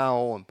Norm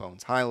Powell and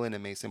Bones Highland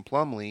and Mason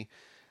Plumlee,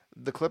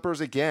 the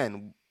Clippers,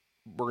 again,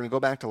 we're going to go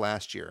back to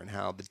last year and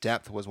how the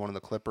depth was one of the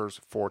Clippers'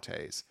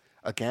 fortes.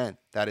 Again,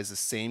 that is the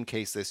same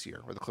case this year,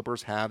 where the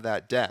Clippers have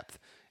that depth.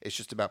 It's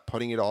just about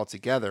putting it all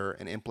together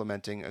and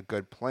implementing a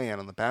good plan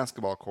on the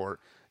basketball court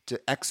to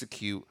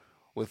execute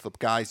with the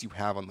guys you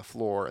have on the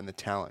floor and the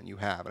talent you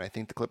have. And I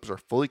think the Clippers are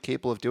fully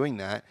capable of doing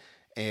that.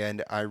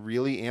 And I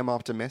really am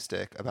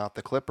optimistic about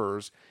the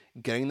Clippers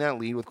getting that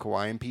lead with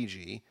Kawhi and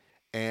PG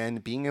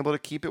and being able to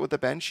keep it with the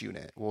bench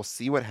unit. We'll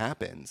see what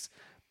happens.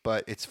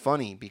 But it's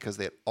funny because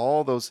they had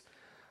all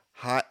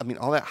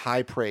that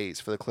high praise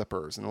for the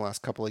Clippers in the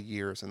last couple of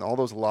years and all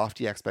those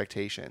lofty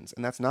expectations.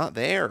 And that's not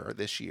there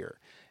this year.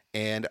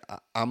 And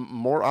I'm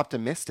more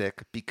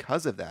optimistic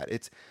because of that.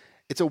 It's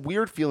a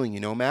weird feeling,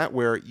 Matt,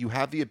 where you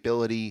have the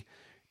ability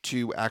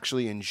to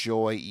actually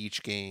enjoy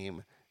each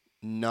game,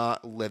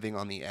 not living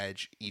on the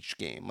edge each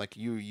game. Like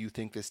you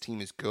think this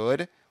team is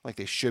good, like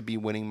they should be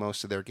winning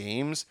most of their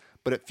games,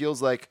 but it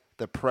feels like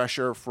the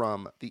pressure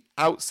from the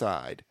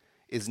outside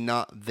is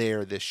not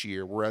there this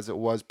year, whereas it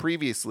was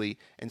previously.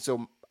 And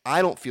so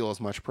I don't feel as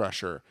much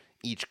pressure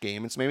each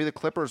game. And so maybe the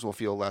Clippers will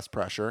feel less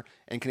pressure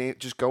and can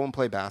just go and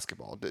play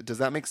basketball. Does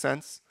that make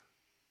sense?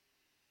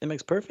 It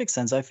makes perfect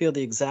sense. I feel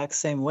the exact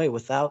same way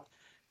without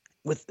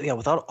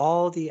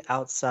all the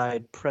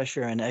outside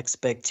pressure and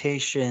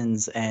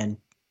expectations and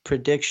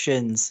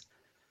predictions,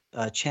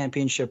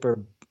 championship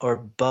or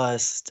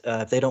bust.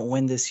 If they don't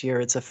win this year,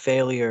 it's a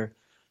failure.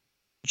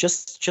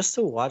 Just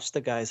to watch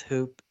the guys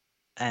hoop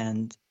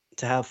and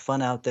to have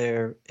fun out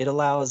there, it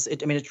allows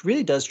it. I mean, it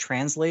really does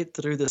translate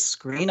through the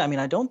screen. I mean,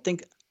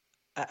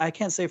 I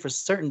can't say for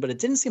certain, but it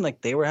didn't seem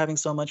like they were having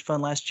so much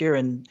fun last year.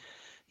 And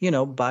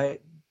by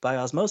by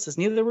osmosis,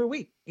 neither were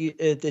we.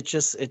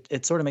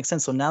 It sort of makes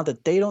sense. So now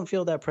that they don't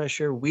feel that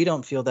pressure, we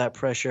don't feel that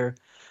pressure.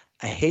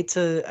 I hate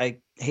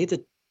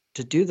to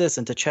do this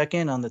and to check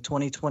in on the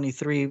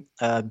 2023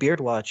 Beard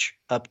Watch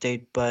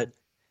update, but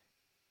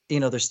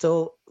there's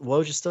still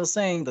Woj is still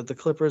saying that the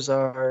Clippers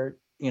are,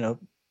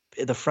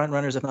 the front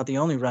runners, if not the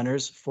only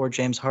runners for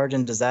James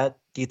Harden. Do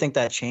you think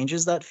that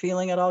changes that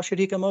feeling at all? Should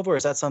he come over, or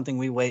is that something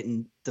we wait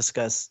and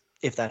discuss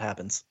if that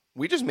happens?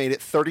 We just made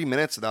it 30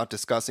 minutes without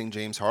discussing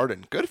James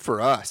Harden. Good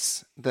for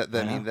us. I I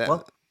mean know. that.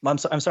 Well, I'm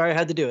sorry I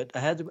had to do it. I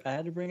had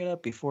to bring it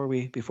up before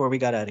we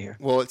got out of here.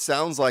 Well, it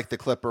sounds like the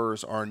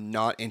Clippers are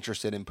not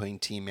interested in putting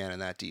TMann in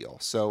that deal.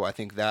 So I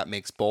think that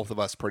makes both of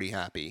us pretty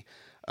happy.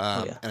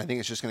 Oh yeah. And I think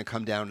it's just going to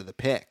come down to the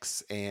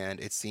picks. And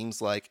it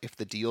seems like if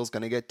the deal's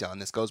going to get done,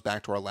 this goes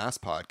back to our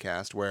last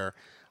podcast where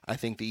I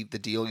think the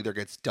deal either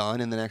gets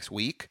done in the next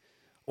week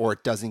or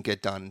it doesn't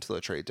get done until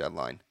the trade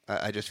deadline.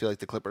 I just feel like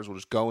the Clippers will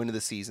just go into the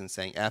season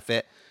saying, F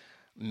it.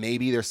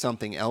 Maybe there's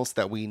something else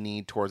that we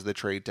need towards the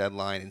trade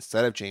deadline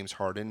instead of James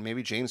Harden.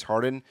 Maybe James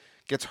Harden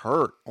gets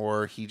hurt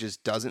or he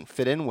just doesn't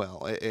fit in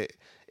well.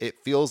 It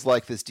feels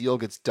like this deal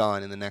gets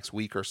done in the next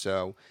week or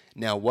so.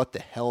 Now, what the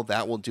hell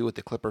that will do with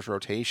the Clippers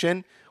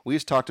rotation? We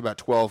just talked about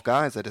 12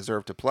 guys that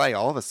deserve to play.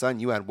 All of a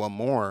sudden, you add one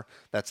more.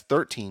 That's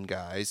 13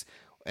 guys.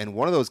 And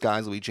one of those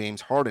guys will be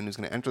James Harden, who's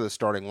going to enter the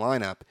starting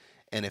lineup.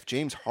 And if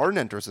James Harden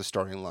enters the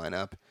starting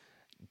lineup,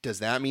 does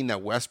that mean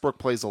that Westbrook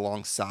plays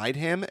alongside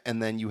him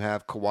and then you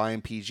have Kawhi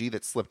and PG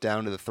that slip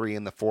down to the 3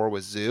 and the 4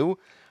 with Zoo?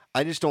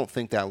 I just don't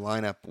think that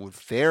lineup would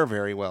fare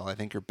very well. I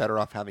think you're better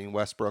off having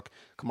Westbrook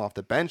come off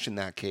the bench in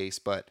that case,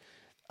 but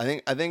I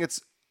think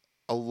it's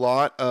a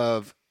lot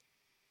of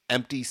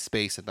empty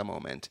space at the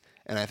moment,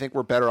 and I think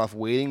we're better off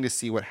waiting to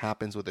see what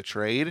happens with the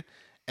trade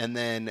and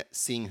then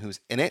seeing who's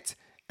in it,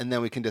 and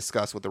then we can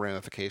discuss what the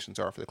ramifications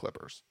are for the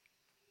Clippers.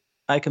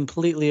 I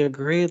completely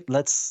agree.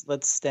 Let's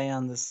stay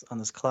on this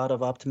cloud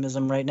of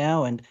optimism right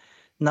now, and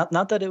not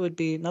that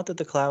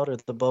the cloud or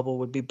the bubble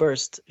would be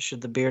burst should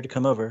the beard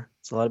come over.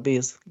 It's a lot of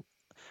bees,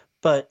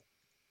 but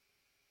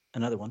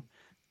another one.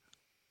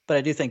 But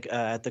I do think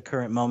at the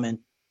current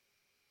moment,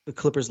 the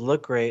Clippers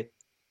look great.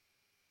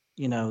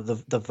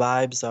 The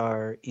vibes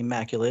are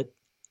immaculate,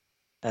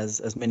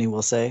 as many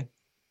will say,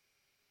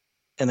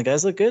 and the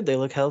guys look good. They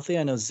look healthy.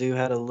 I know Zoo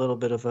had a little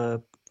bit of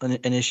an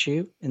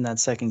issue in that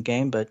second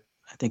game, but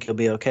I think he'll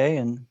be okay.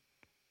 And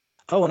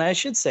and I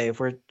should say, if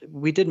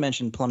we did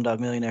mention Plum Dog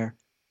Millionaire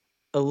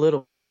a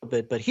little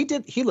bit, but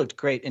he looked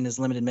great in his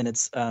limited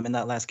minutes in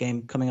that last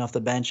game, coming off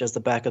the bench as the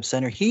backup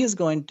center. He is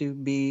going to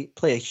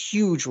play a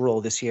huge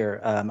role this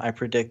year. I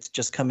predict,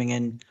 just coming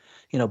in,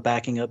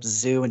 backing up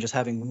Zoo and just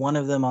having one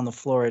of them on the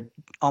floor at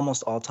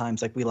almost all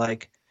times, like we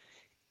like.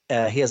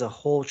 He has a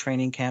whole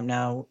training camp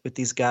now with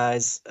these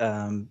guys,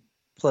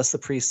 plus the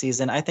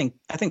preseason. I think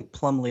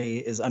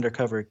Plumlee is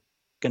undercover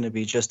going to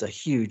be just a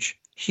huge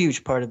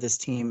part of this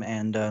team,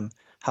 and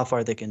how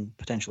far they can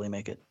potentially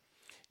make it.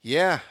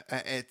 Yeah,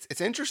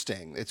 it's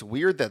interesting. It's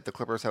weird that the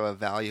Clippers have a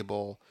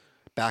valuable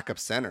backup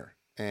center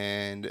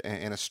and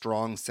a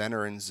strong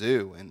center in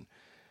Zoo, and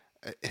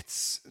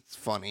it's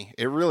funny.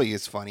 It really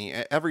is funny.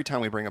 Every time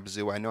we bring up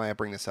Zoo, I know I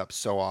bring this up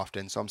so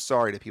often, so I'm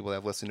sorry to people that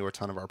have listened to a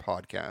ton of our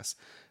podcasts,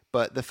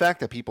 but the fact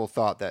that people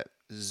thought that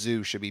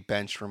Zoo should be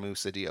benched for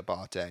Musa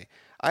Diabate.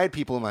 I had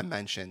people in my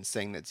mentions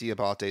saying that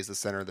Diabate is the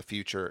center of the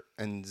future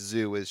and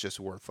Zoo is just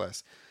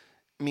worthless.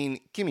 I mean,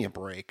 give me a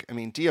break. I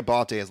mean,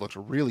 Diabate has looked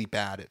really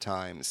bad at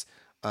times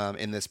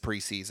in this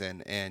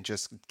preseason and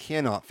just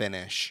cannot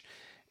finish.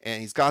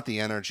 And he's got the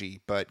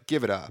energy, but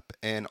give it up.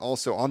 And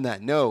also, on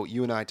that note,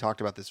 you and I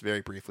talked about this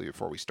very briefly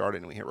before we started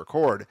and we hit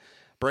record.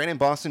 Brandon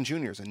Boston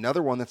Jr. is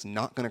another one that's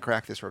not going to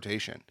crack this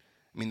rotation.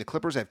 I mean, the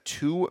Clippers have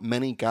too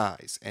many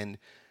guys, and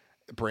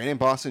Brandon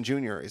Boston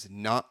Jr. is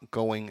not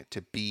going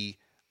to be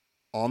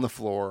on the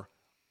floor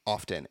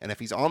often. And if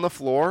he's on the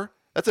floor,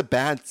 that's a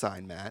bad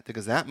sign, Matt,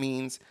 because that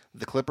means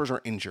the Clippers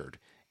are injured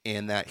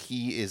and that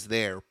he is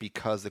there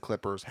because the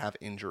Clippers have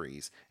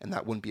injuries, and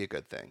that wouldn't be a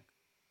good thing.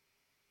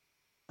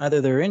 Either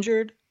they're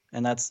injured,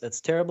 and that's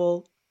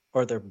terrible,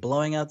 or they're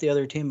blowing out the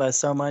other team by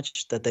so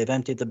much that they've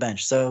emptied the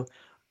bench. So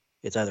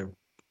it's either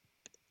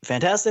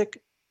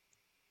fantastic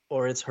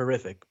or it's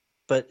horrific.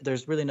 But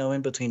there's really no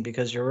in between,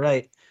 because you're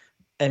right.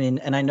 I mean,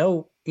 and I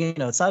know,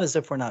 it's not as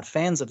if we're not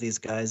fans of these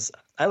guys.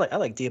 I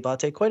like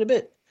Diabate quite a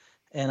bit,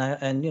 and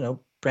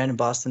Brandon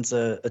Boston's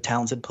a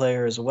talented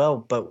player as well.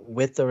 But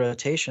with the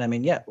rotation, I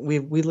mean, yeah, we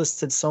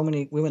listed so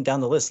many. We went down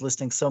the list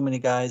listing so many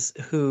guys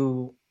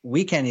who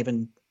we can't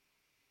even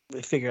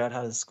figure out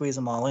how to squeeze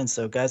them all in.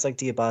 So guys like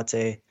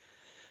Diabate,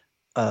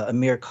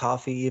 Amir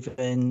Coffey,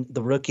 even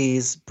the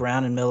rookies,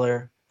 Brown and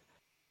Miller,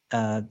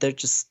 they're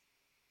just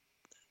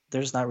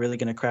not really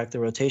going to crack the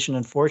rotation,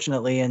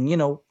 unfortunately. And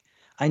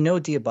I know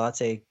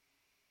Diabate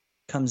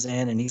comes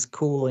in and he's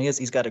cool. And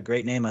he's got a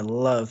great name. I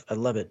love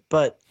it.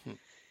 But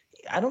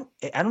I don't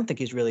think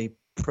he's really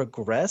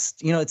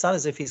progressed. It's not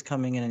as if he's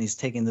coming in and he's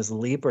taking this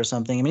leap or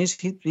something. I mean,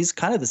 he's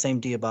kind of the same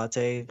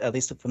Diabate, at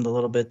least from the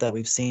little bit that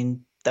we've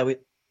seen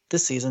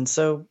this season.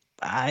 So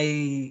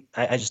I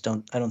just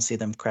don't see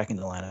them cracking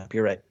the lineup.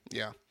 You're right.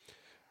 Yeah.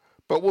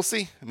 But we'll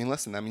see. I mean,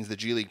 listen, that means the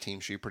G League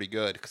team should be pretty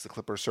good because the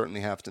Clippers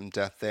certainly have some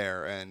depth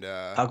there. And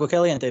Agua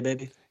Caliente,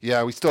 baby.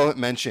 yeah, we still haven't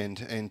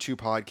mentioned in 2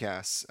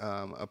 podcasts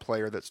a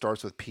player that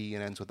starts with P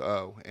and ends with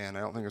O. And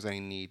I don't think there's any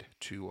need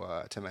to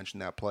mention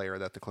that player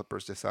that the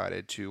Clippers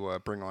decided to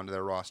bring onto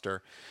their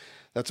roster.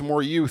 That's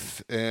more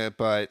youth,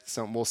 but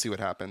we'll see what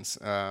happens.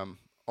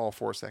 All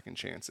 4 second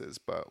chances,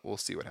 but we'll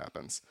see what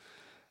happens.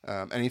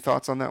 Any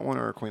thoughts on that one,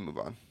 or can we move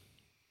on?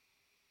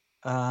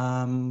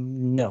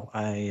 No,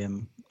 I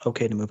am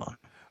okay to move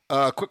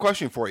on. Quick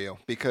question for you,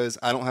 because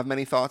I don't have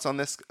many thoughts on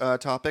this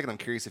topic, and I'm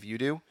curious if you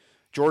do.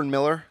 Jordan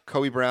Miller,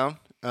 Kobe Brown,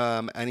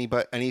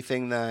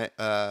 anything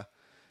that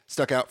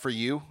stuck out for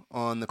you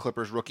on the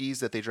Clippers rookies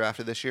that they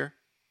drafted this year?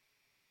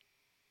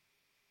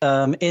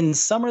 In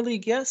summer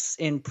league, yes.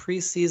 In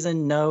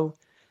preseason, no.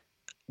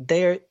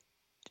 They're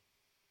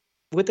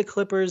with the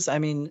Clippers. I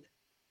mean,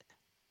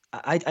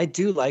 I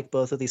do like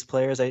both of these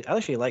players. I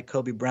actually like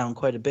Kobe Brown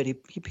quite a bit.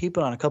 He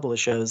put on a couple of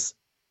shows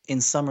in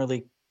summer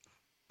league,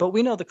 but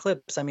we know the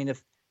Clips. I mean,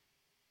 if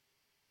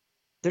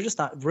they're just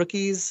not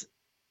rookies,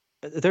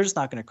 they're just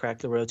not going to crack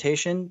the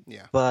rotation.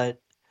 Yeah. But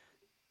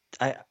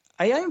I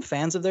am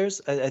fans of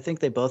theirs. I think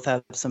they both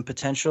have some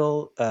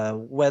potential.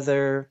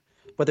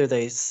 Whether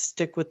they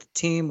stick with the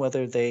team,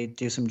 whether they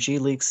do some G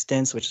League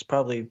stints, which is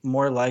probably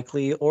more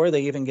likely, or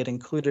they even get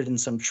included in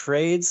some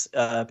trades,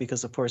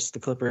 because of course the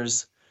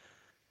Clippers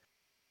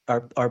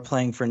are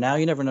playing for now.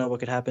 You never know what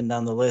could happen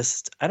down the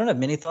list. I don't have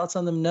many thoughts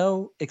on them,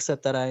 no,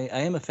 except that I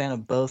am a fan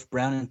of both,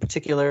 Brown in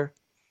particular.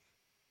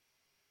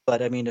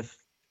 But I mean, if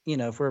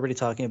we're already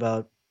talking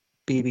about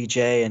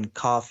BBJ and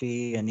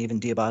Coffee and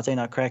even Diabate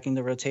not cracking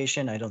the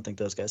rotation, I don't think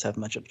those guys have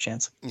much of a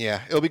chance.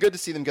 Yeah, it'll be good to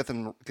see them get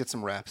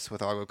some reps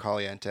with Agua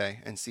Caliente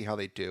and see how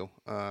they do,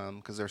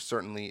 because there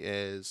certainly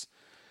is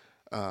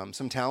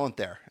some talent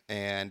there.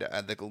 And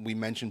we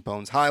mentioned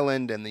Bones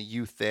Highland and the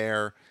youth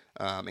there,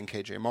 and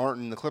KJ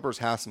Martin. The Clippers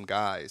have some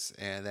guys,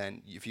 and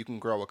then if you can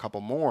grow a couple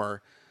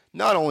more,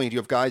 not only do you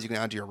have guys you can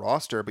add to your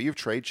roster, but you have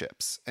trade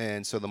chips.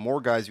 And so the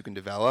more guys you can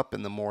develop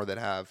and the more that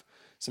have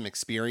some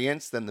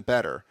experience, then the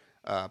better.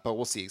 But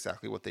we'll see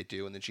exactly what they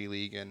do in the G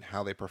League and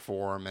how they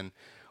perform and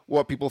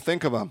what people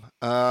think of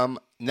them.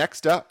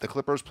 Next up, the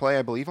Clippers play,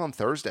 I believe, on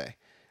Thursday.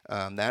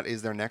 That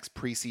is their next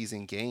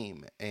preseason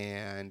game,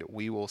 and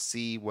we will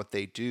see what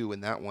they do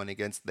in that one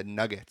against the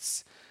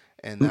Nuggets.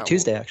 And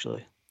Tuesday,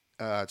 actually.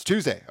 It's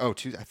Tuesday. Oh,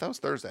 Tuesday. I thought it was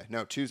Thursday.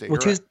 No, Tuesday. Well,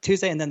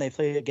 Tuesday, and then they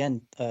play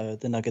again,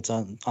 the Nuggets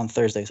on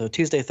Thursday. So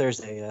Tuesday,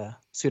 Thursday,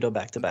 pseudo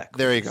back-to-back.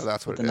 There you go.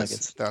 That's what it is.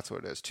 Nuggets. That's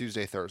what it is.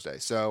 Tuesday, Thursday.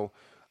 So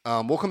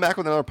we'll come back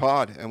with another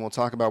pod, and we'll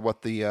talk about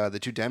what the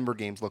 2 Denver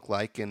games look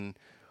like and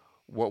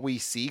what we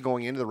see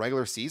going into the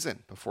regular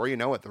season. Before you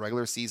know it, the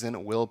regular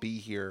season will be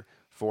here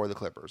for the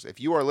Clippers. If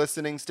you are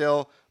listening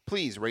still,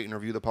 please rate and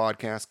review the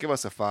podcast. Give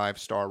us a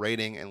 5-star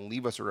rating and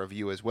leave us a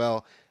review as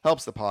well.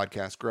 Helps the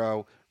podcast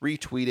grow.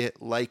 Retweet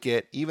it, like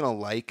it. Even a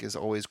like is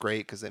always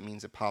great because it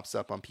means it pops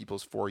up on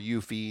people's For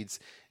You feeds.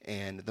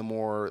 And the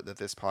more that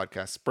this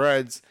podcast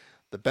spreads,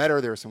 the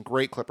better. There are some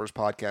great Clippers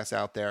podcasts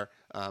out there,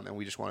 and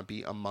we just want to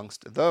be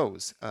amongst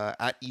those.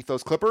 At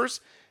Ethos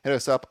Clippers, hit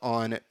us up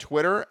on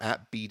Twitter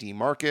at BD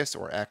Marcus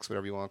or X,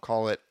 whatever you want to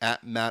call it,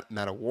 at Matt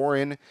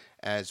Warren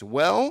as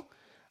well.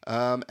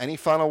 Any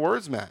final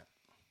words, Matt?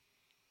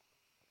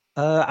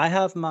 I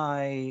have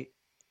my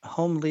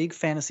home league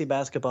fantasy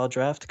basketball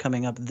draft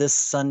coming up this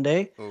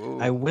Sunday. Ooh.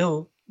 I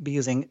will be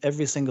using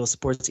every single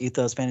Sports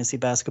Ethos fantasy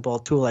basketball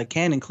tool I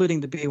can, including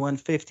the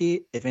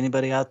B150. If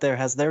anybody out there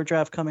has their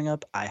draft coming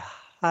up, I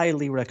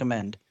highly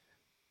recommend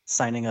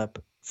signing up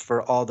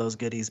for all those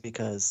goodies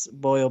because,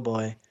 boy, oh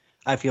boy,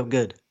 I feel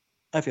good.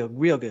 I feel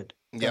real good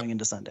going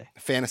into Sunday.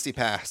 Fantasy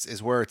Pass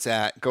is where it's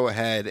at. Go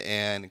ahead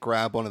and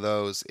grab one of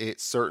those. It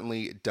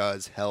certainly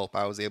does help.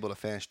 I was able to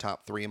finish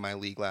top 3 in my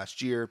league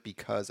last year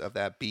because of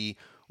that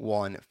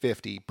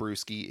B150.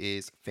 Brewski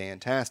is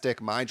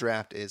fantastic. My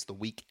draft is the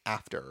week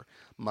after.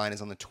 Mine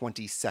is on the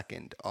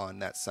 22nd on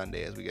that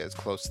Sunday as we get as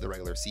close to the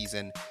regular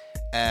season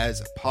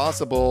as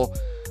possible.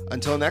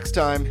 Until next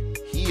time,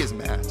 he is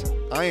Matt.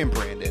 I am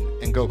Brandon,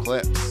 and go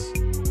Clips.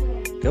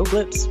 Go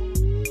Clips.